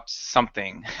to adopt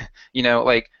something. You know,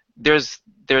 like there's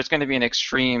going to be an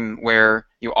extreme where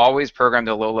you always program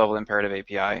the low-level imperative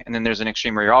API, and then there's an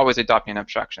extreme where you're always adopting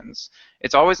abstractions.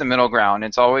 It's always a middle ground.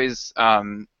 It's always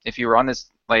if you were on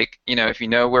this, like, you know, if you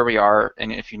know where we are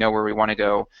and if you know where we want to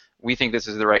go, we think this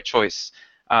is the right choice.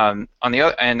 On the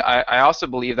other, and I also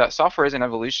believe that software is an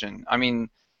evolution. I mean,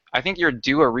 I think you're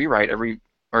due a rewrite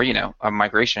a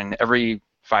migration every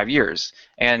 5 years,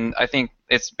 and I think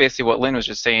it's basically what Lynn was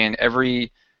just saying.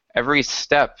 Every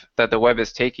step that the web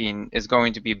is taking is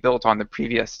going to be built on the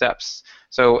previous steps.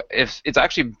 So if it's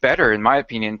actually better, in my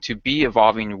opinion, to be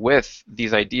evolving with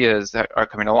these ideas that are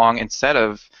coming along instead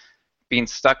of being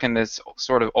stuck in this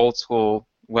sort of old school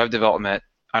web development.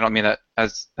 I don't mean that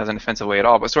as an offensive way at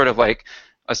all, but sort of like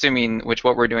assuming what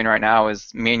we're doing right now is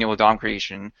manual DOM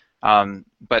creation,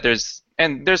 but there's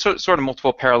sort of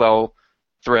multiple parallel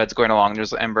threads going along.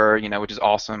 There's Ember, you know, which is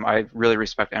awesome. I really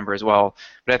respect Ember as well.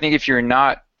 But I think if you're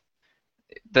not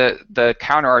the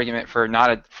counter argument for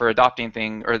adopting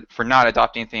things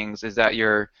is that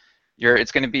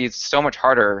it's going to be so much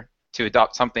harder to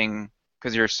adopt something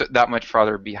because you're that much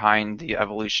farther behind the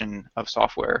evolution of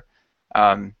software.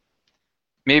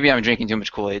 Maybe I'm drinking too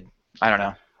much Kool-Aid. I don't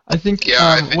know. I think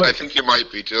I think you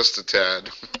might be just a tad.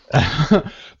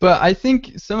 But I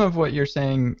think some of what you're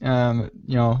saying,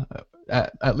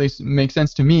 at least makes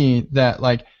sense to me. That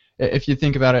like, if you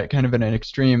think about it kind of in an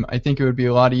extreme, I think it would be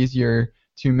a lot easier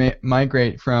to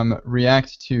migrate from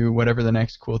React to whatever the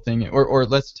next cool thing, or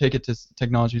let's take it to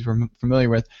technologies we're familiar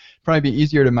with. Probably be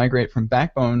easier to migrate from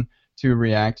Backbone to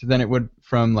React than it would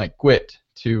from like Gwt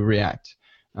to React,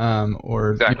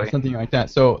 or exactly. Something like that.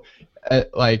 So,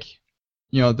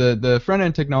 the front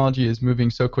end technology is moving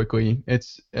so quickly.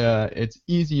 It's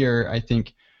easier, I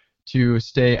think, to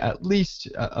stay at least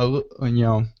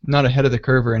not ahead of the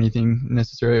curve or anything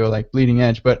necessarily, or like bleeding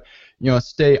edge, but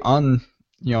stay on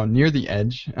near the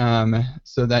edge,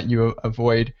 so that you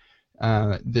avoid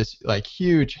this like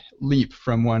huge leap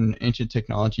from one ancient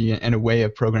technology and a way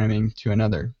of programming to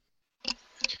another.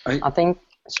 I think.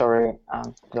 Sorry.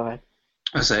 Go ahead.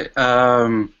 I say.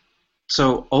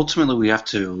 So ultimately, we have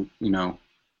to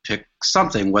pick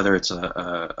something, whether it's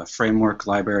a framework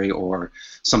library or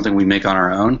something we make on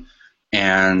our own.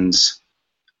 And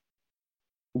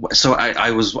so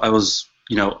I was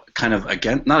kind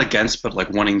of not against, but like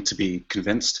wanting to be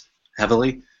convinced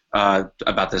heavily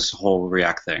about this whole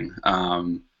React thing.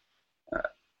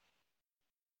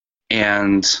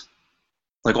 And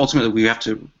like ultimately we have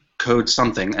to code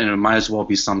something, and it might as well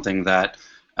be something that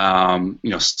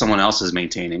someone else is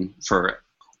maintaining for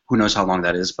who knows how long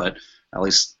that is, but at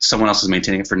least someone else is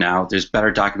maintaining it for now. There's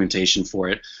better documentation for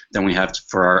it than we have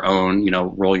for our own,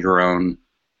 roll your own,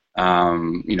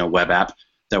 web app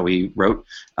that we wrote.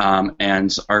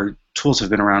 And our tools have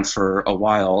been around for a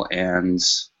while, and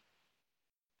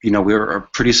we're a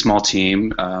pretty small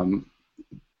team.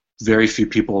 Very few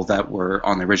people that were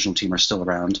on the original team are still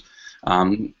around.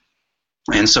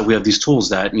 And so we have these tools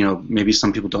that maybe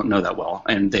some people don't know that well,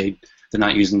 and they're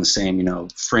not using the same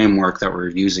framework that we're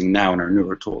using now in our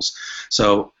newer tools.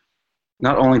 So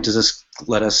not only does this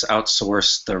let us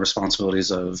outsource the responsibilities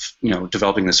of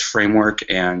developing this framework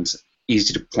and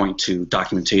easy to point to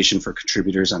documentation for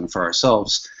contributors and for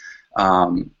ourselves,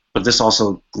 but this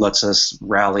also lets us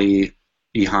rally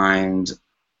behind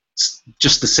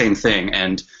just the same thing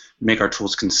and make our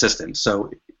tools consistent.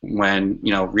 So when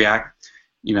React,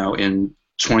 in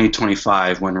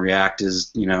 2025, when React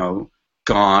is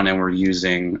gone and we're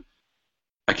using,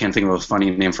 I can't think of a funny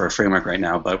name for a framework right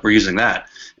now, but we're using that,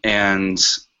 and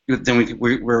then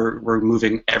we're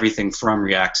moving everything from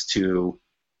React to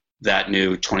that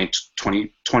new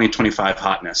 2025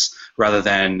 hotness, rather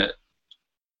than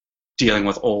dealing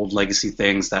with old legacy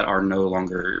things that are no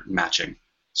longer matching.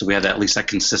 So we have at least that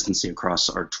consistency across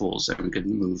our tools, and we could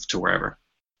move to wherever.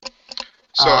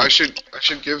 So I should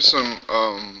give some.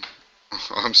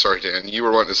 I'm sorry, Dan. You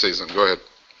were wanting to say something. Go ahead.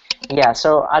 Yeah.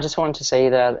 So I just want to say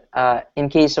that in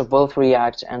case of both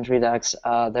React and Redux,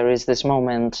 there is this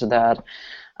moment that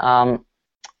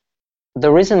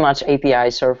there isn't much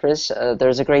API surface.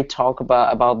 There's a great talk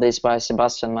about this by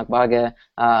Sebastian McBage.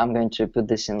 I'm going to put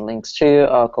this in links too,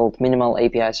 called Minimal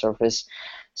API Surface.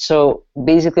 So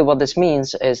basically what this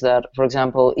means is that, for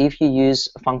example, if you use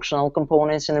functional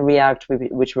components in React,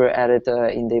 which were added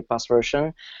in the past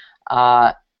version,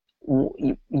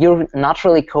 you're not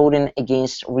really coding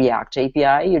against React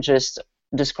API. You're just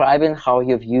describing how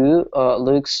your view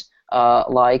looks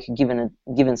like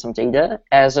given some data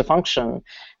as a function.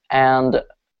 And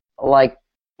like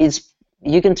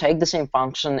you can take the same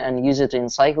function and use it in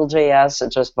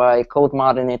Cycle.js just by code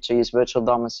modding it to use virtual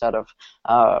DOM instead of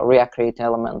React Create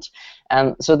element.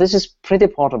 And so this is pretty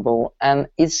portable, and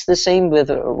it's the same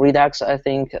with Redux. I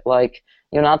think like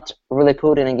you're not really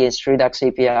coding against Redux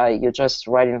API. You're just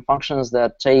writing functions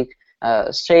that take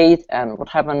state and what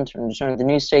happened and return the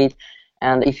new state.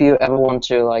 And if you ever want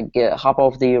to like hop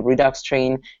off the Redux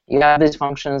train, you have these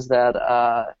functions that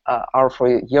are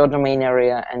for your domain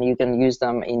area, and you can use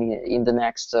them in the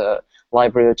next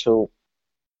library or tool.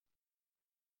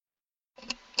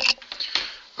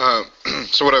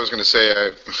 So what I was going to say,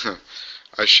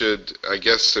 I should, I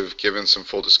guess, have given some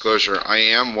full disclosure. I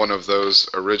am one of those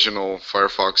original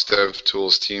Firefox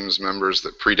DevTools teams members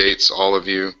that predates all of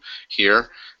you here.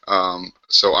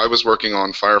 So I was working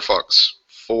on Firefox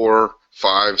 4,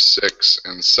 5, 6,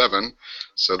 and 7,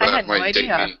 so that might date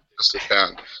me just a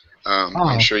tad.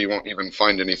 I'm sure you won't even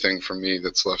find anything from me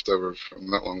that's left over from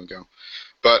that long ago.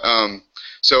 But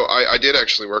so I did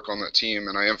actually work on that team,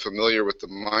 and I am familiar with the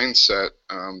mindset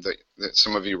that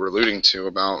some of you were alluding to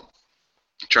about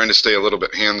trying to stay a little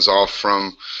bit hands-off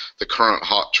from the current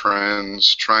hot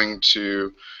trends, trying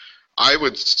to, I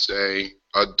would say,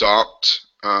 adopt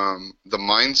the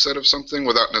mindset of something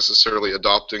without necessarily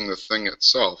adopting the thing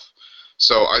itself.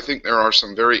 So I think there are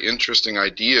some very interesting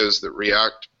ideas that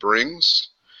React brings,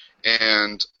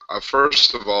 and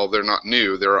first of all, they're not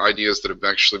new. There are ideas that have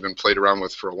actually been played around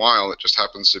with for a while. It just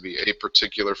happens to be a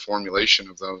particular formulation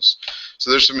of those.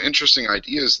 So there's some interesting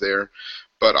ideas there,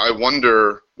 but I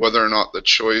wonder whether or not the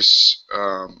choice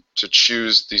to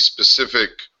choose the specific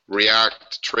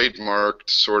React trademarked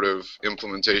sort of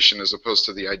implementation as opposed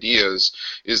to the ideas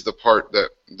is the part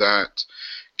that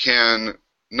can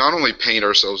not only paint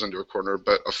ourselves into a corner,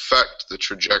 but affect the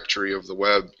trajectory of the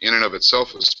web in and of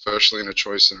itself, especially in a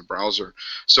choice in a browser.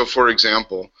 So, for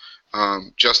example,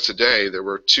 just today there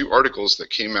were 2 articles that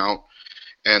came out,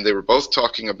 and they were both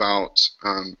talking about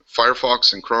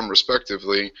Firefox and Chrome,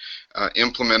 respectively,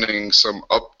 implementing some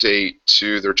update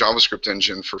to their JavaScript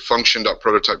engine for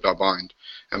function.prototype.bind.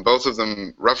 And both of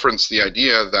them referenced the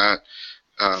idea that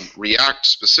React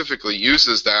specifically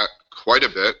uses that quite a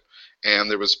bit,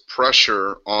 and there was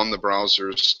pressure on the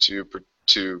browsers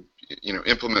to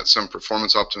implement some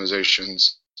performance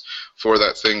optimizations for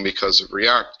that thing because of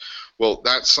React. Well,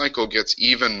 that cycle gets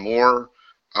even more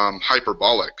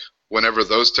hyperbolic whenever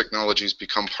those technologies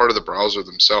become part of the browser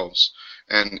themselves,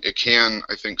 and it can,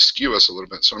 I think, skew us a little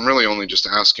bit. So I'm really only just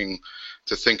asking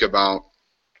to think about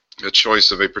the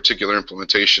choice of a particular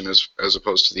implementation as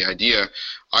opposed to the idea.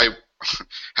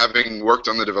 Having worked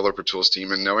on the developer tools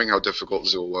team and knowing how difficult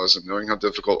Zool was and knowing how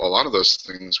difficult a lot of those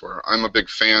things were, I'm a big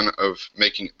fan of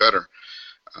making it better.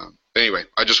 Anyway,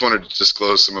 I just wanted to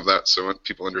disclose some of that so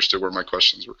people understood where my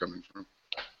questions were coming from.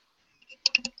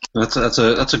 That's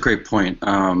a great point.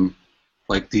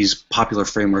 Like these popular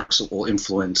frameworks will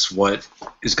influence what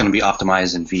is going to be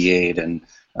optimized in V8 and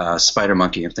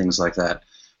SpiderMonkey and things like that.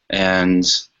 And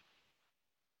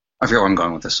I forget where I'm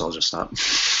going with this, so I'll just stop.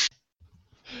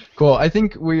 Cool. I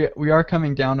think we are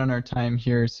coming down on our time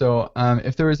here, so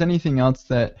if there was anything else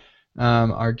that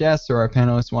our guests or our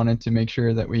panelists wanted to make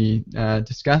sure that we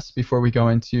discuss before we go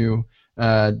into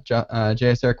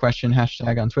jsAir question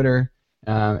hashtag on Twitter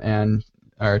and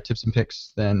our tips and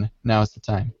picks, then now is the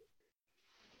time.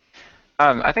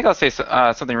 I think I'll say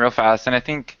something real fast, and I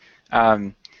think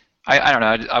I don't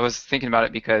know. I was thinking about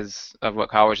it because of what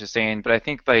Kyle was just saying, but I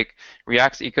think like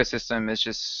React's ecosystem is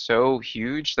just so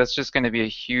huge. That's just going to be a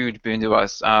huge boon to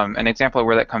us. An example of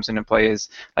where that comes into play is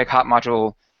like hot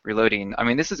module reloading. I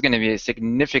mean, this is going to be a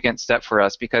significant step for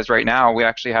us because right now we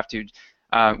actually have to.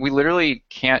 We literally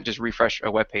can't just refresh a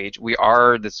web page. We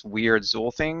are this weird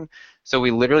Zool thing, so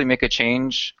we literally make a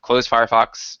change, close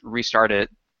Firefox, restart it,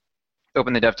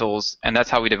 open the DevTools, and that's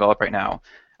how we develop right now.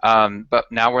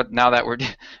 But now that we're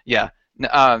yeah.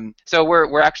 So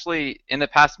we're actually in the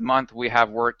past month we have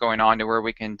work going on to where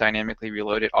we can dynamically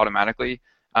reload it automatically.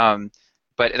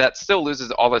 But that still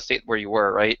loses all the state where you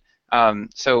were, right?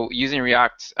 So using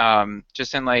React,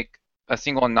 just in like a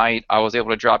single night, I was able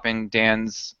to drop in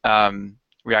Dan's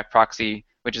React proxy,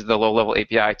 which is the low-level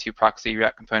API to proxy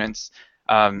React components,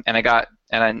 and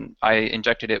then I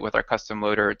injected it with our custom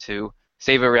loader to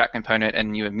save a React component,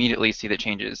 and you immediately see the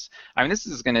changes. I mean, this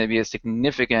is going to be a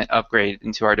significant upgrade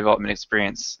into our development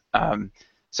experience.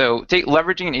 So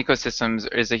leveraging ecosystems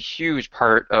is a huge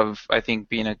part of, I think,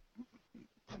 being it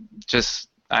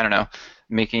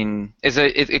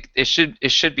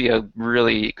should be a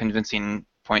really convincing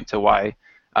point to why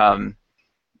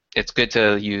it's good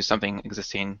to use something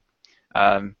existing.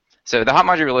 So the hot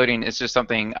module reloading is just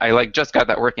something I just got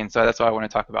that working, so that's why I want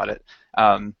to talk about it.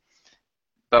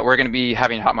 But we're going to be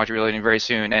having hot module reloading very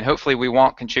soon, and hopefully we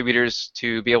want contributors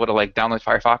to be able to download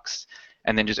Firefox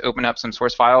and then just open up some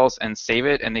source files and save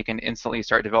it, and they can instantly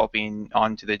start developing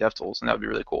onto the DevTools, and that would be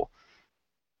really cool.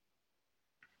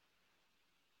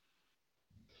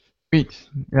 Sweet.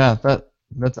 Yeah,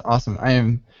 that's awesome.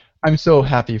 I'm so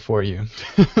happy for you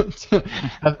to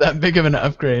have that big of an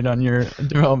upgrade on your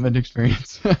development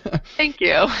experience. Thank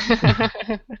you.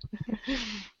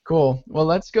 Cool. Well,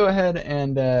 let's go ahead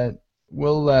and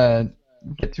we'll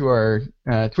get to our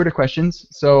Twitter questions.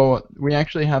 So we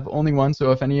actually have only one,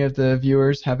 so if any of the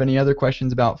viewers have any other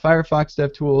questions about Firefox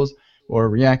DevTools or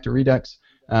React or Redux,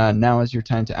 now is your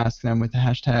time to ask them with the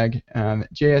hashtag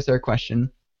jsAir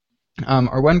question.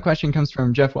 Our one question comes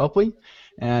from Jeff Welpley,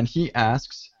 and he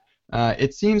asks,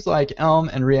 it seems like Elm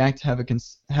and React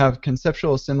have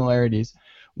conceptual similarities.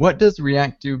 What does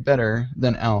React do better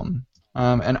than Elm?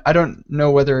 And I don't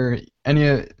know whether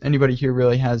anybody here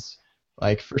really has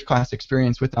first-class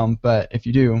experience with Elm, but if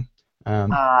you do,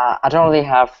 I don't really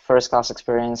have first-class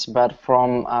experience, but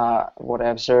from what I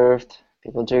observed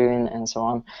people doing and so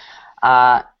on.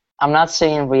 I'm not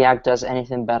saying React does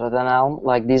anything better than Elm.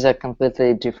 Like, these are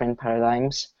completely different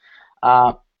paradigms.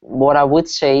 What I would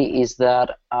say is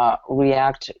that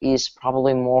React is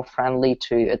probably more friendly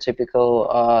to a typical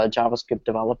JavaScript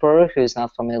developer who is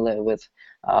not familiar with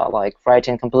like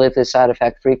writing completely side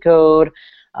effect-free code,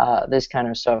 this kind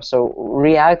of stuff. So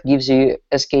React gives you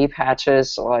escape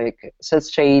hatches, like set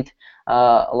state,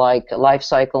 like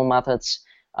lifecycle methods.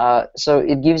 So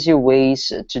it gives you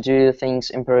ways to do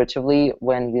things imperatively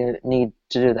when you need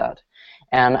to do that.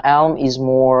 And Elm is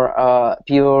more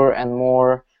pure and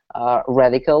more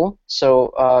radical.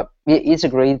 So it's a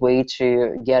great way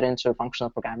to get into functional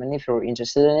programming if you're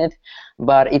interested in it,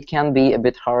 but it can be a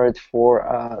bit hard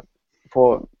for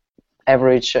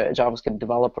average JavaScript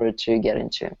developer to get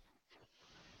into.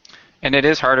 And it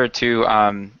is harder to,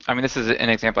 I mean, this is an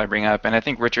example I bring up, and I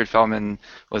think Richard Feldman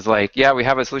was like, yeah, we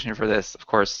have a solution for this, of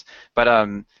course. But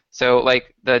so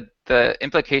like the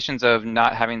implications of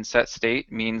not having set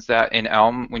state means that in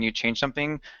Elm, when you change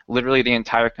something, literally the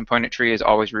entire component tree is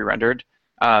always re-rendered.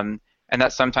 And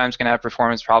that sometimes can have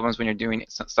performance problems when you're doing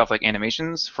stuff like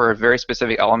animations for a very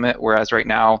specific element, whereas right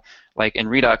now, like in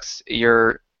Redux,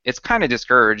 it's kind of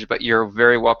discouraged, but you're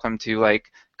very welcome to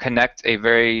like connect a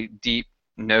very deep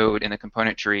node in the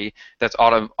component tree that's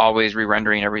always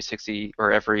re-rendering every 60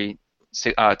 or every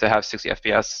to have 60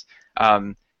 FPS.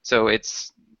 So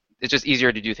it's just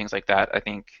easier to do things like that, I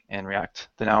think, in React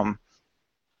than Elm.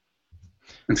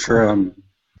 And for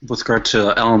with regard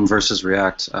to Elm versus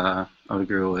React, I would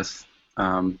agree with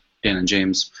Dan and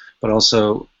James, but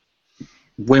also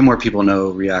way more people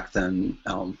know React than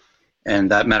Elm,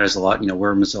 and that matters a lot. You know,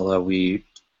 we're Mozilla, we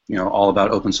all about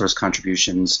open source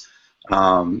contributions.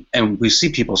 And we see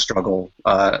people struggle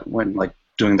when like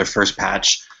doing their first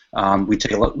patch. We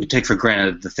take for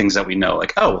granted the things that we know,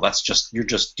 like, oh, you're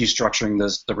just destructuring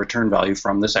the return value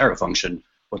from this arrow function.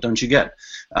 What don't you get?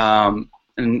 And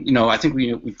I think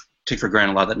we take for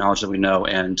granted a lot of that knowledge that we know,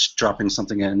 and dropping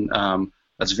something in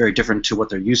that's very different to what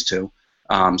they're used to,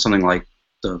 something like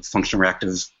the functional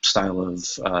reactive style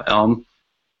of Elm.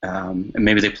 And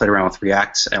maybe they played around with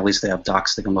React. At least they have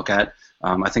docs they can look at.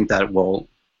 I think that will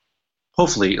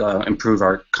hopefully improve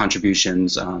our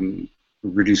contributions,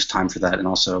 reduce time for that, and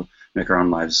also make our own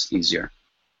lives easier.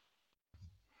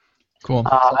 Cool.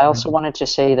 I also wanted to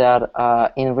say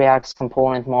that in React's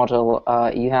component model,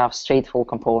 you have stateful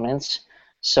components.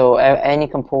 So any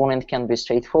component can be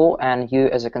stateful, and you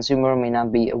as a consumer may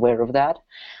not be aware of that,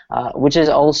 which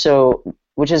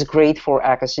is great for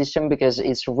ecosystem, because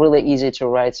it's really easy to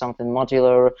write something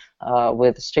modular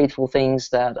with stateful things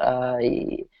that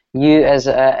you as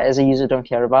a user don't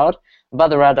care about, but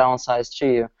there are downsides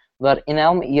too. But in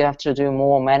Elm, you have to do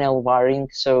more manual wiring.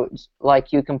 So,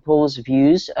 like, you compose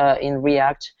views in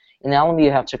React. In Elm, you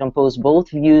have to compose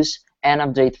both views and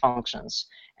update functions,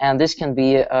 and this can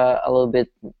be a little bit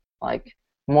like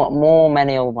more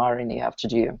manual wiring you have to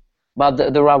do.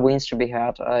 But there are wins to be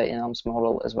had in Elm's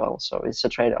model as well. So it's a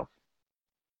trade-off.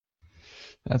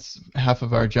 That's half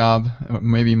of our job,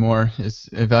 maybe more, is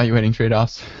evaluating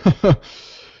trade-offs.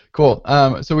 Cool.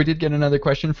 So we did get another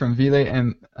question from Vile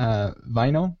and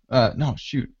Vinio.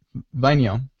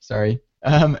 Sorry.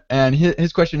 And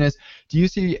his question is, do you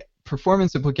see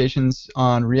performance implications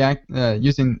on React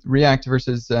using React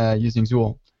versus using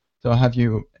Zool? So have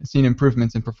you seen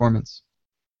improvements in performance?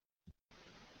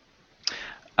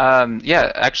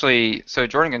 Yeah, actually, so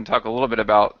Jordan can talk a little bit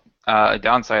about a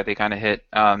downside they kind of hit,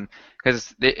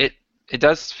 because it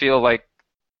does feel like,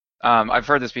 I've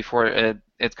heard this before,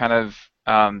 it's kind of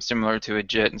similar to a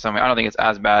JIT in some way. I don't think it's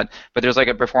as bad, but there's like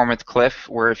a performance cliff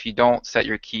where if you don't set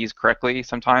your keys correctly,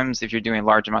 sometimes if you're doing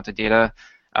large amounts of data,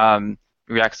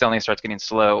 React suddenly starts getting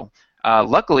slow.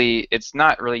 Luckily, it's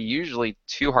not really usually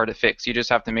too hard to fix. You just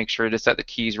have to make sure to set the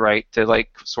keys right to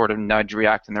like sort of nudge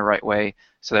React in the right way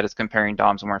so that it's comparing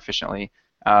DOMs more efficiently.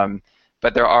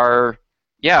 But there are,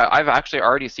 yeah, I've actually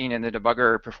already seen in the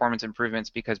debugger performance improvements,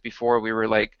 because before we were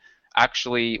like,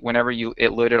 actually, whenever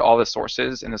it loaded all the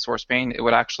sources in the source pane, it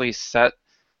would actually set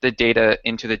the data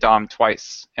into the DOM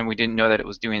twice, and we didn't know that it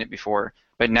was doing it before.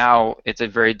 But now it's a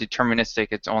very deterministic,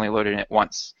 it's only loading it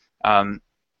once.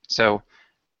 So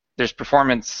there's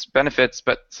performance benefits,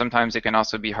 but sometimes it can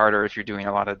also be harder if you're doing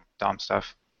a lot of DOM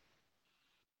stuff.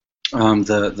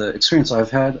 The experience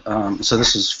I've had, so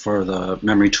this is for the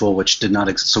memory tool, which did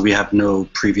not, so we have no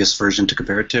previous version to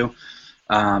compare it to.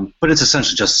 But it's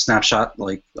essentially just a snapshot,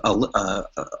 like a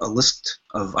list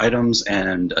of items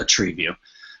and a tree view.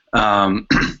 And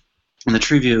the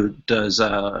tree view does,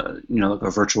 like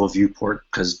a virtual viewport,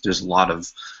 because there's a lot of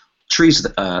trees,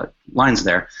 lines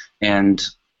there, and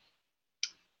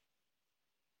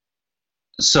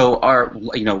So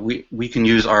we can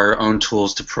use our own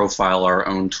tools to profile our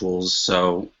own tools.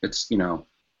 So it's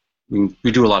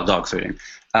we do a lot of dog fooding.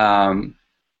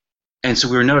 And so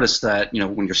we noticed that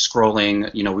when you're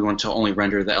scrolling, we want to only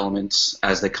render the elements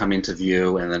as they come into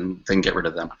view and then get rid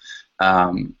of them.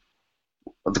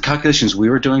 The calculations we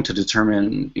were doing to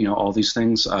determine all these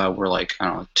things were like, I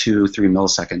don't know, 2-3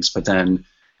 milliseconds. But then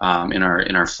in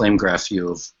our flame graph view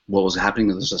of what was happening,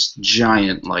 there was this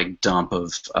giant dump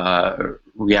of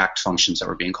React functions that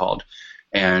were being called.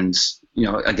 And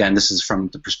again, this is from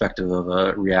the perspective of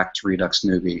a React Redux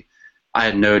newbie. I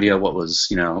had no idea what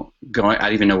was going. I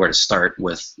didn't even know where to start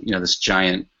with this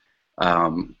giant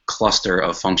cluster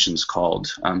of functions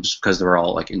called, just because they were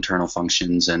all internal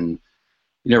functions, and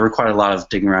it required a lot of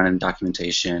digging around in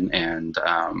documentation and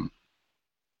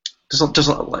just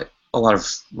a lot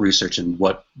of research in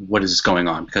what is going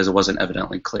on, because it wasn't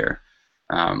evidently clear.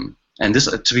 And this,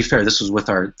 to be fair, this was with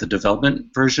the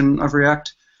development version of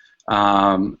React,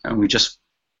 and we just.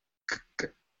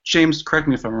 James, correct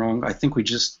me if I'm wrong. I think you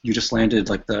just landed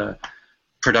the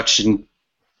production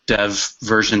dev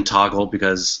version toggle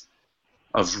because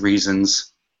of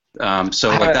reasons. So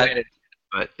that.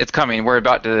 But it's coming. We're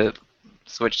about to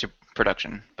switch to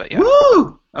production. But yeah.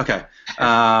 Woo! Okay.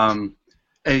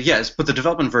 Yes, but the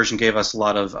development version gave us a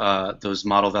lot of those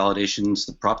model validations,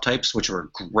 the prop types, which were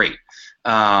great.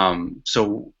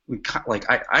 So we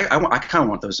I kind of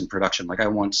want those in production. I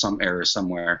want some errors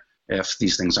somewhere if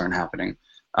these things aren't happening.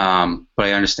 But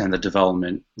I understand the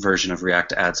development version of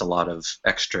React adds a lot of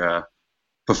extra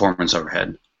performance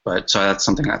overhead. So that's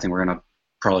something I think we're going to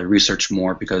probably research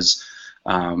more, because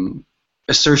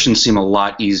assertions seem a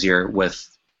lot easier with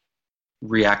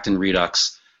React and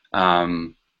Redux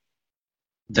than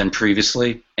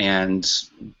previously, and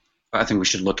I think we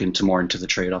should look more into the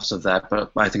trade-offs of that.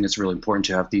 But I think it's really important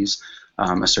to have these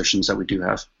assertions that we do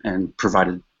have and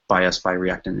provided by us by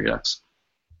React and Redux.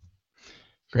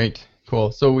 Great.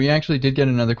 Cool. So we actually did get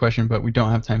another question, but we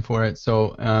don't have time for it.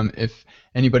 So if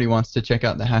anybody wants to check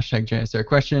out the hashtag jsAir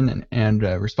question and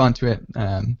respond to it,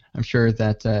 I'm sure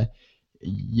that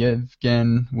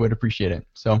Yevgen would appreciate it.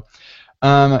 So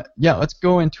yeah, let's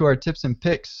go into our tips and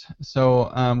picks. So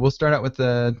we'll start out with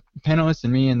the panelists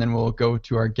and me, and then we'll go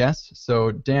to our guests.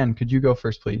 So Dan, could you go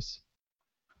first, please?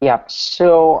 Yeah.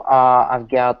 So I've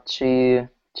got two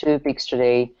picks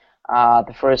today.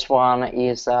 The first one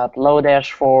is that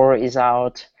Lodash 4 is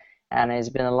out, and it's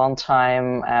been a long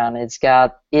time, and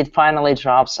it finally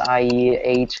drops IE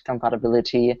 8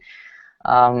 compatibility.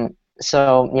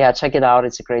 So yeah, check it out.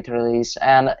 It's a great release,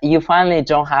 and you finally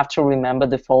don't have to remember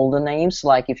the folder names.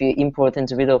 Like if you import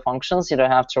individual functions, you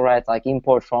don't have to write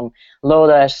import from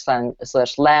Lodash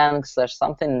 /lang/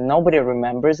 something. Nobody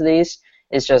remembers these.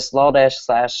 It's just Lodash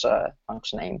 /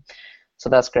 function name. So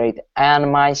that's great.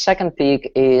 And my second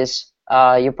pick is,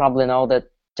 you probably know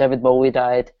that David Bowie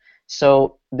died.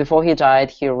 So before he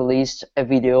died, he released a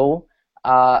video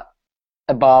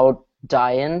about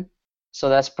dying. So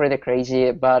that's pretty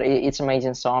crazy, but it's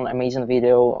amazing song, amazing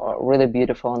video, really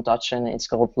beautiful and touching. It's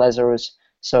called Lazarus.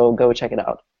 So go check it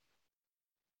out.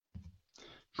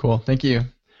 Cool. Thank you.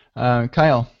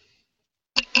 Kyle.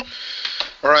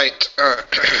 All right. A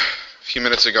few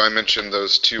minutes ago I mentioned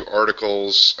those two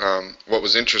articles. What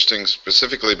was interesting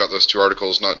specifically about those two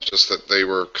articles, not just that they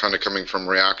were kind of coming from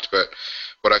React, but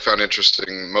what I found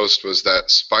interesting most was that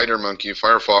SpiderMonkey,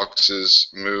 Firefox's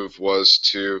move was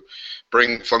to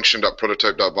bring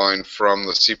function.prototype.bind from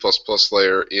the C++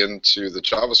 layer into the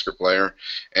JavaScript layer,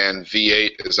 and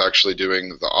V8 is actually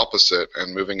doing the opposite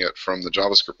and moving it from the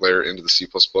JavaScript layer into the C++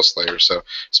 layer. So it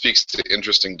speaks to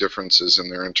interesting differences in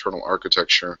their internal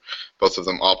architecture, both of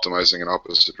them optimizing in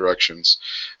opposite directions.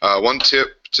 One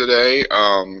tip today,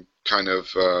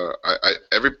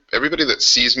 everybody that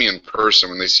sees me in person,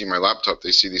 when they see my laptop,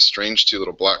 they see these strange two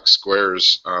little black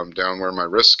squares down where my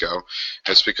wrists go.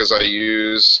 It's because I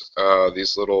use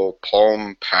these little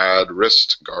palm pad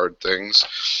wrist guard things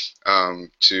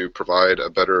to provide a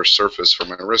better surface for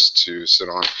my wrist to sit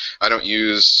on. I don't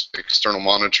use external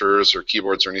monitors or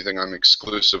keyboards or anything. I'm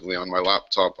exclusively on my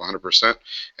laptop 100%,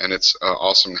 and it's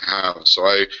awesome to have. So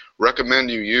I recommend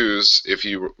you use, if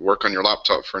you work on your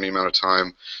laptop for any amount of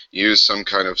time, use some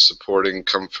kind of supporting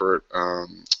comfort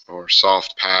or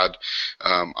soft pad.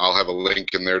 I'll have a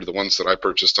link in there to the ones that I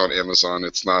purchased on Amazon.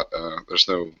 It's not, there's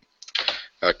no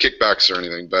kickbacks or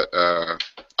anything, but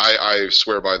I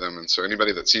swear by them, and so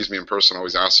anybody that sees me in person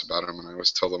always asks about them, and I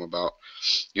always tell them about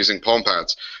using palm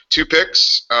pads. Two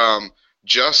picks.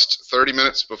 just 30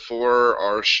 minutes before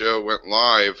our show went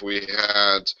live, we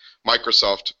had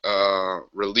Microsoft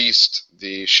released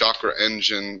the Chakra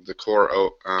engine, the core,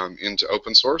 into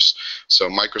open source. So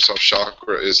Microsoft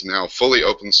Chakra is now fully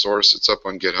open source. It's up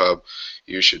on GitHub.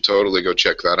 You should totally go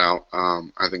check that out.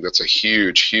 I think that's a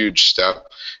huge, huge step.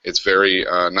 It's very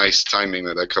nice timing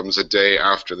that comes a day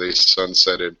after they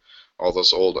sunsetted all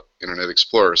those old Internet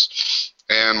Explorers.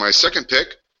 And my second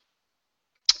pick,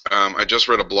 I just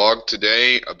read a blog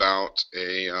today about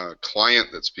a client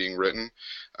that's being written.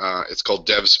 It's called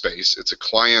DevSpace. It's a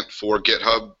client for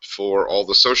GitHub for all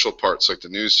the social parts, like the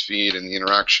news feed and the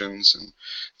interactions and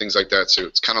things like that. So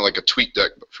it's kind of like a tweet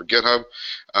deck but for GitHub.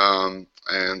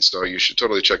 And so you should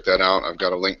totally check that out. I've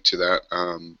got a link to that.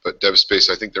 But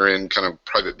DevSpace, I think they're in kind of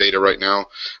private beta right now.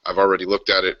 I've already looked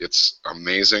at it. It's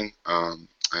amazing.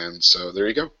 And so there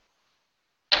you go.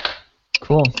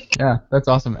 Cool. Yeah, that's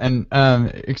awesome. And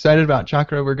excited about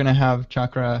Chakra. We're going to have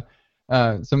Chakra,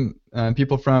 some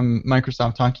people from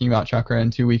Microsoft talking about Chakra in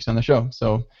 2 weeks on the show.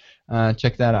 So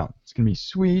check that out. It's going to be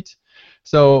sweet.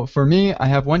 So for me, I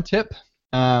have one tip,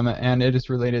 and it is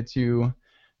related to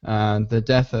the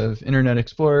death of Internet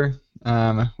Explorer,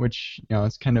 which,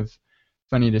 it's kind of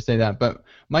funny to say that. But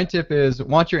my tip is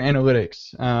watch your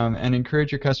analytics and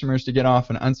encourage your customers to get off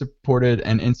an unsupported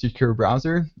and insecure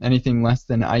browser, anything less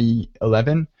than IE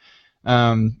 11.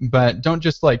 But don't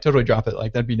just totally drop it.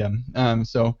 That'd be dumb.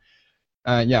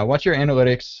 Yeah, watch your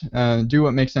analytics. Do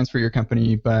what makes sense for your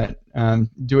company, but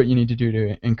do what you need to do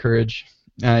to encourage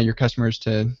your customers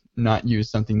to not use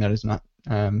something that is not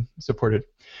supported.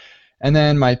 And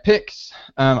then my picks,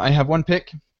 I have one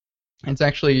pick. It's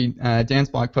actually Dan's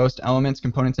blog post, Elements,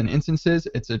 Components, and Instances.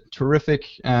 It's a terrific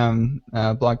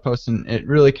blog post, and it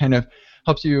really kind of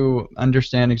helps you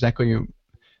understand exactly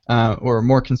or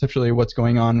more conceptually what's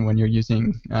going on when you're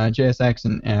using JSX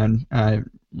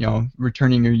and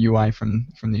returning your UI from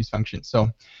these functions. So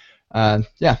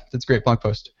yeah, that's a great blog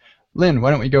post. Lynn,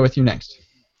 why don't we go with you next?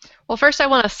 Well, first I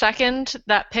want to second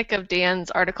that pick of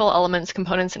Dan's article, Elements,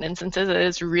 Components, and Instances. It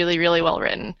is really, really well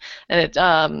written, and it,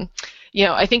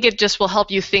 I think it just will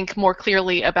help you think more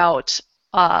clearly about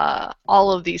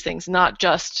all of these things, not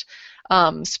just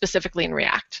specifically in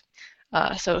React.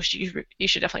 So you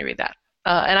should definitely read that.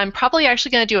 And I'm probably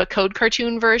actually going to do a code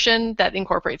cartoon version that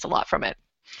incorporates a lot from it.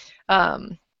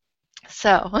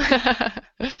 So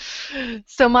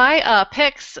my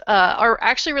picks are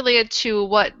actually related to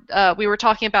what we were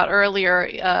talking about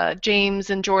earlier, James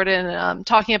and Jordan,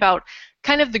 talking about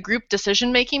kind of the group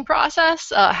decision-making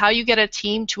process, how you get a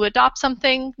team to adopt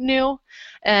something new,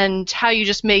 and how you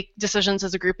just make decisions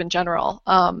as a group in general.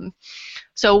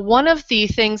 So one of the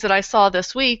things that I saw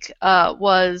this week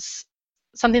was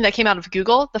something that came out of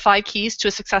Google, the 5 keys to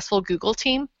a successful Google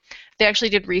team. They actually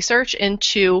did research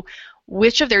into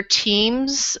which of their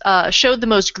teams showed the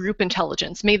most group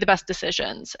intelligence, made the best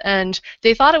decisions. And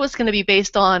they thought it was going to be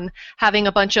based on having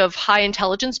a bunch of high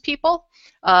intelligence people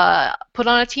put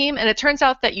on a team, and it turns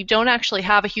out that you don't actually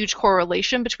have a huge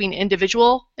correlation between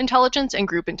individual intelligence and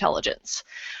group intelligence.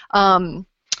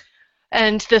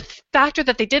 And the factor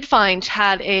that they did find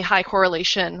had a high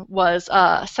correlation was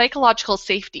psychological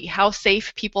safety, how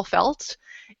safe people felt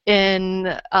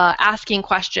in asking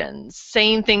questions,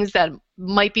 saying things that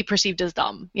might be perceived as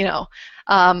dumb,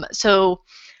 So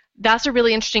that's a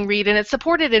really interesting read, and it's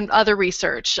supported in other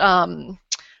research.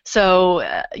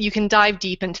 So you can dive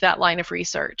deep into that line of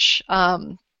research.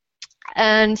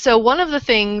 And so one of the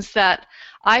things that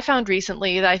I found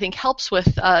recently that I think helps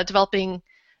with developing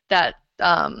that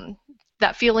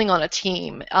that feeling on a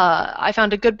team, I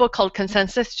found a good book called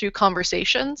Consensus Through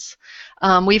Conversations.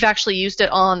 We've actually used it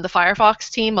on the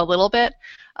Firefox team a little bit,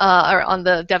 or on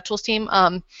the DevTools team.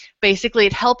 Basically,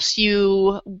 it helps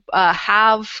you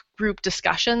have group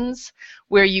discussions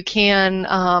where you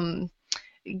can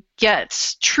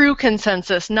get true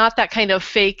consensus, not that kind of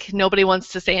fake, nobody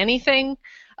wants to say anything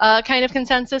kind of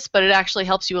consensus, but it actually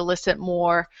helps you elicit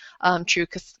more true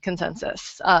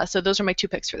consensus. So those are my 2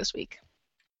 picks for this week.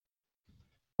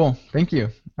 Cool, thank you.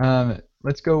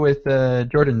 Let's go with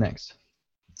Jordan next.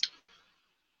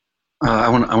 I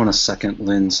want to second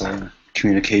Lynn's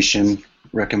communication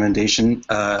recommendation.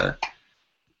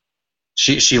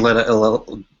 She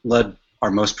led our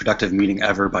most productive meeting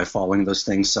ever by following those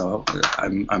things, so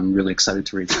I'm really excited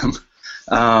to read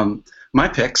them. My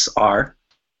picks are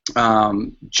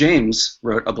James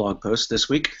wrote a blog post this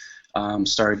week.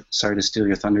 Sorry to steal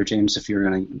your thunder, James, if you're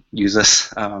going to use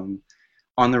this.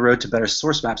 On the road to better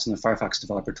source maps in the Firefox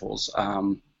developer tools.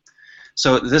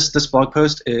 So this blog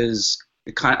post is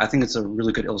I think it's a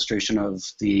really good illustration of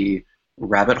the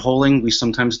rabbit holing we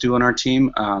sometimes do on our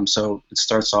team. So it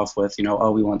starts off with,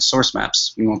 oh, we want source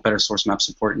maps. We want better source map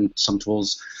support in some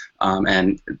tools,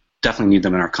 and definitely need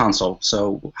them in our console.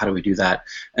 So how do we do that?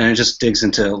 And it just digs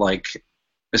into, like,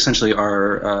 essentially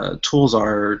our tools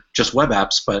are just web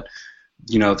apps, but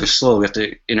they're slow. We have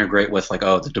to integrate with, like,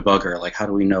 the debugger. Like, how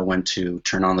do we know when to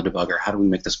turn on the debugger? How do we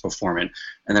make this performant?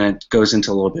 And then it goes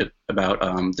into a little bit about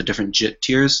the different JIT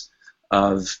tiers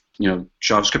of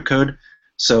JavaScript code.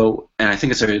 So, and I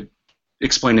think it's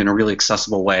explained in a really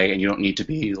accessible way, and you don't need to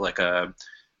be like a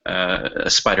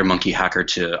spider monkey hacker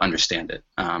to understand it.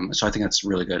 So I think that's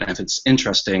really good. And if it's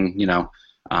interesting,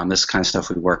 this kind of stuff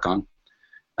we work on.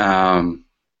 And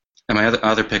my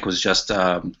other pick was just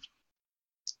getting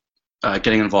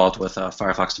involved with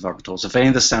Firefox Developer Tools. If any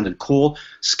of this sounded cool,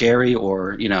 scary,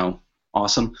 or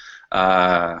awesome,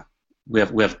 we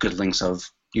have good links of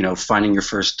finding your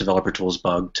first Developer Tools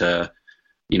bug to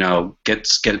get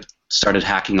started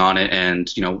hacking on it, and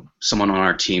someone on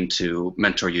our team to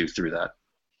mentor you through that.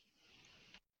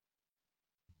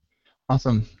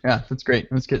 Awesome. Yeah, that's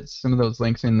great. Let's get some of those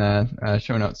links in the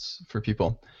show notes for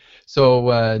people.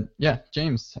 So yeah,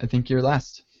 James, I think you're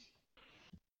last.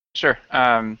 Sure.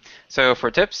 So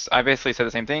for tips, I basically said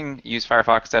the same thing. Use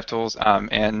Firefox DevTools,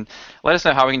 and let us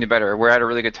know how we can do better. We're at a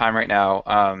really good time right now,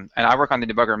 and I work on the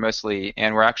debugger mostly,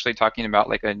 and we're actually talking about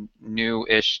like a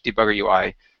new-ish debugger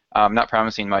UI. Not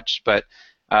promising much, but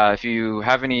if you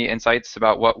have any insights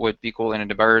about what would be cool in a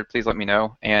debugger, please let me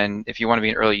know. And if you want to be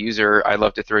an early user, I'd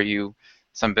love to throw you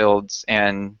some builds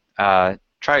and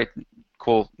try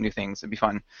cool new things. It'd be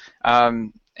fun.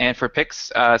 And for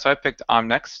picks, so I picked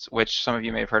OmNext, which some of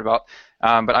you may have heard about,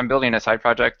 but I'm building a side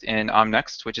project in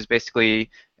OmNext, which is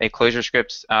basically a closure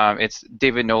script. It's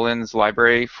David Nolan's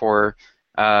library for,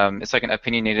 it's like an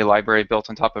opinionated library built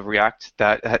on top of React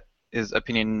that is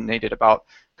opinionated about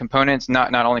components,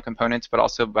 not only components, but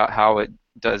also about how it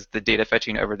does the data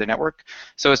fetching over the network.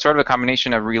 So it's sort of a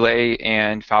combination of Relay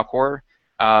and Falcor.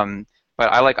 But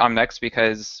I like OmNext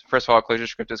because, first of all,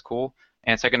 ClojureScript is cool,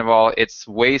 and second of all, it's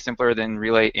way simpler than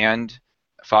Relay and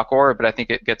Falcor, but I think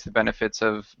it gets the benefits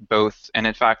of both, and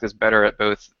in fact is better at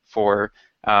both for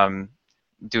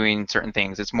doing certain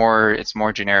things. It's more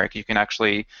generic. You can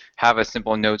actually have a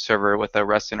simple node server with a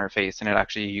REST interface,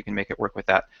 and you can make it work with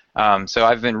that. So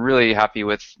I've been really happy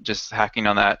with just hacking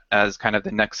on that as kind of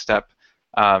the next step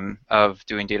of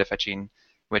doing data fetching,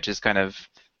 which is kind of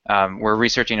we're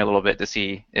researching a little bit to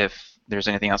see if there's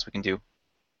anything else we can do.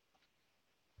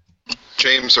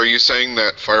 James, are you saying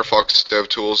that Firefox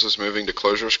DevTools is moving to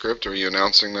ClojureScript? Are you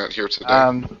announcing that here today?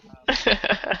 I'm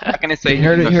not going to say you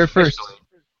heard it here first.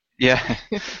 Yeah.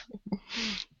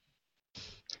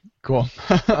 Cool.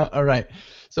 All right.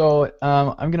 So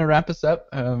I'm going to wrap us up.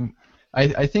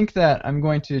 I think that I'm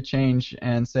going to change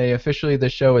and say officially the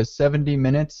show is 70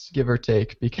 minutes, give or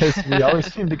take, because we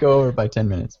always seem to go over by 10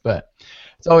 minutes. But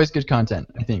it's always good content,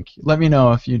 I think. Let me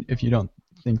know if you don't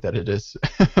think that it is.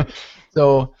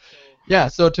 So yeah,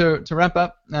 so to wrap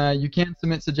up, you can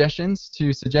submit suggestions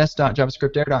to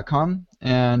suggest.javascriptair.com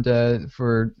and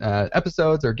for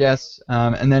episodes or guests,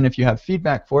 and then if you have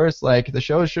feedback for us, like the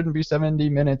shows shouldn't be 70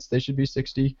 minutes, they should be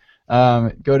 60,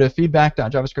 go to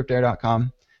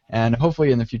feedback.javascriptair.com, and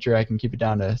hopefully in the future I can keep it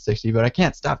down to 60, but I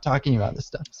can't stop talking about this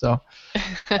stuff. So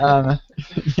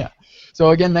yeah.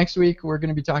 So again, next week we're going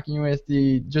to be talking with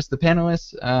just the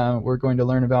panelists. We're going to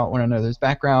learn about one another's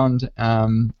background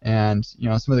and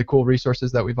some of the cool resources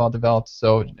that we've all developed.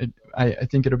 So I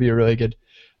think it'll be a really good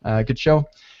show.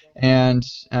 And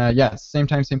yeah, same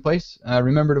time, same place.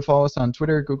 Remember to follow us on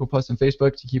Twitter, Google+, and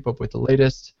Facebook to keep up with the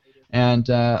latest. And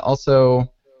also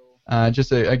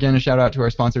just again a shout out to our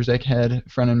sponsors, Egghead,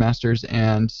 Frontend Masters,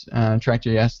 and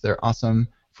Track.js. They're awesome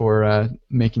for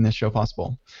making this show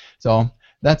possible. So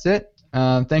that's it.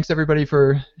 Thanks everybody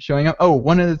for showing up. Oh,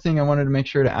 one other thing I wanted to make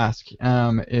sure to ask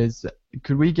is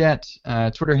could we get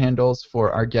Twitter handles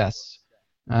for our guests?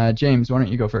 James, why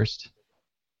don't you go first?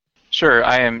 Sure,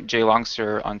 I am Jay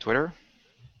Longster on Twitter.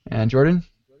 And Jordan?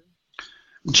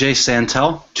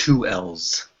 jsAntell, 2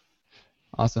 L's.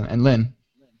 Awesome. And Lynn?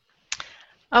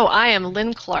 Oh, I am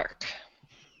Lynn Clark.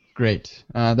 Great.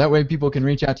 That way people can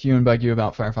reach out to you and bug you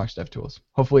about Firefox DevTools.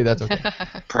 Hopefully that's okay.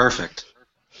 Perfect.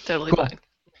 Totally Cool. fine.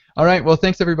 All right. Well,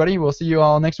 thanks everybody. We'll see you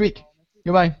all next week.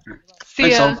 Goodbye. See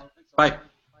Thanks ya. all. Bye.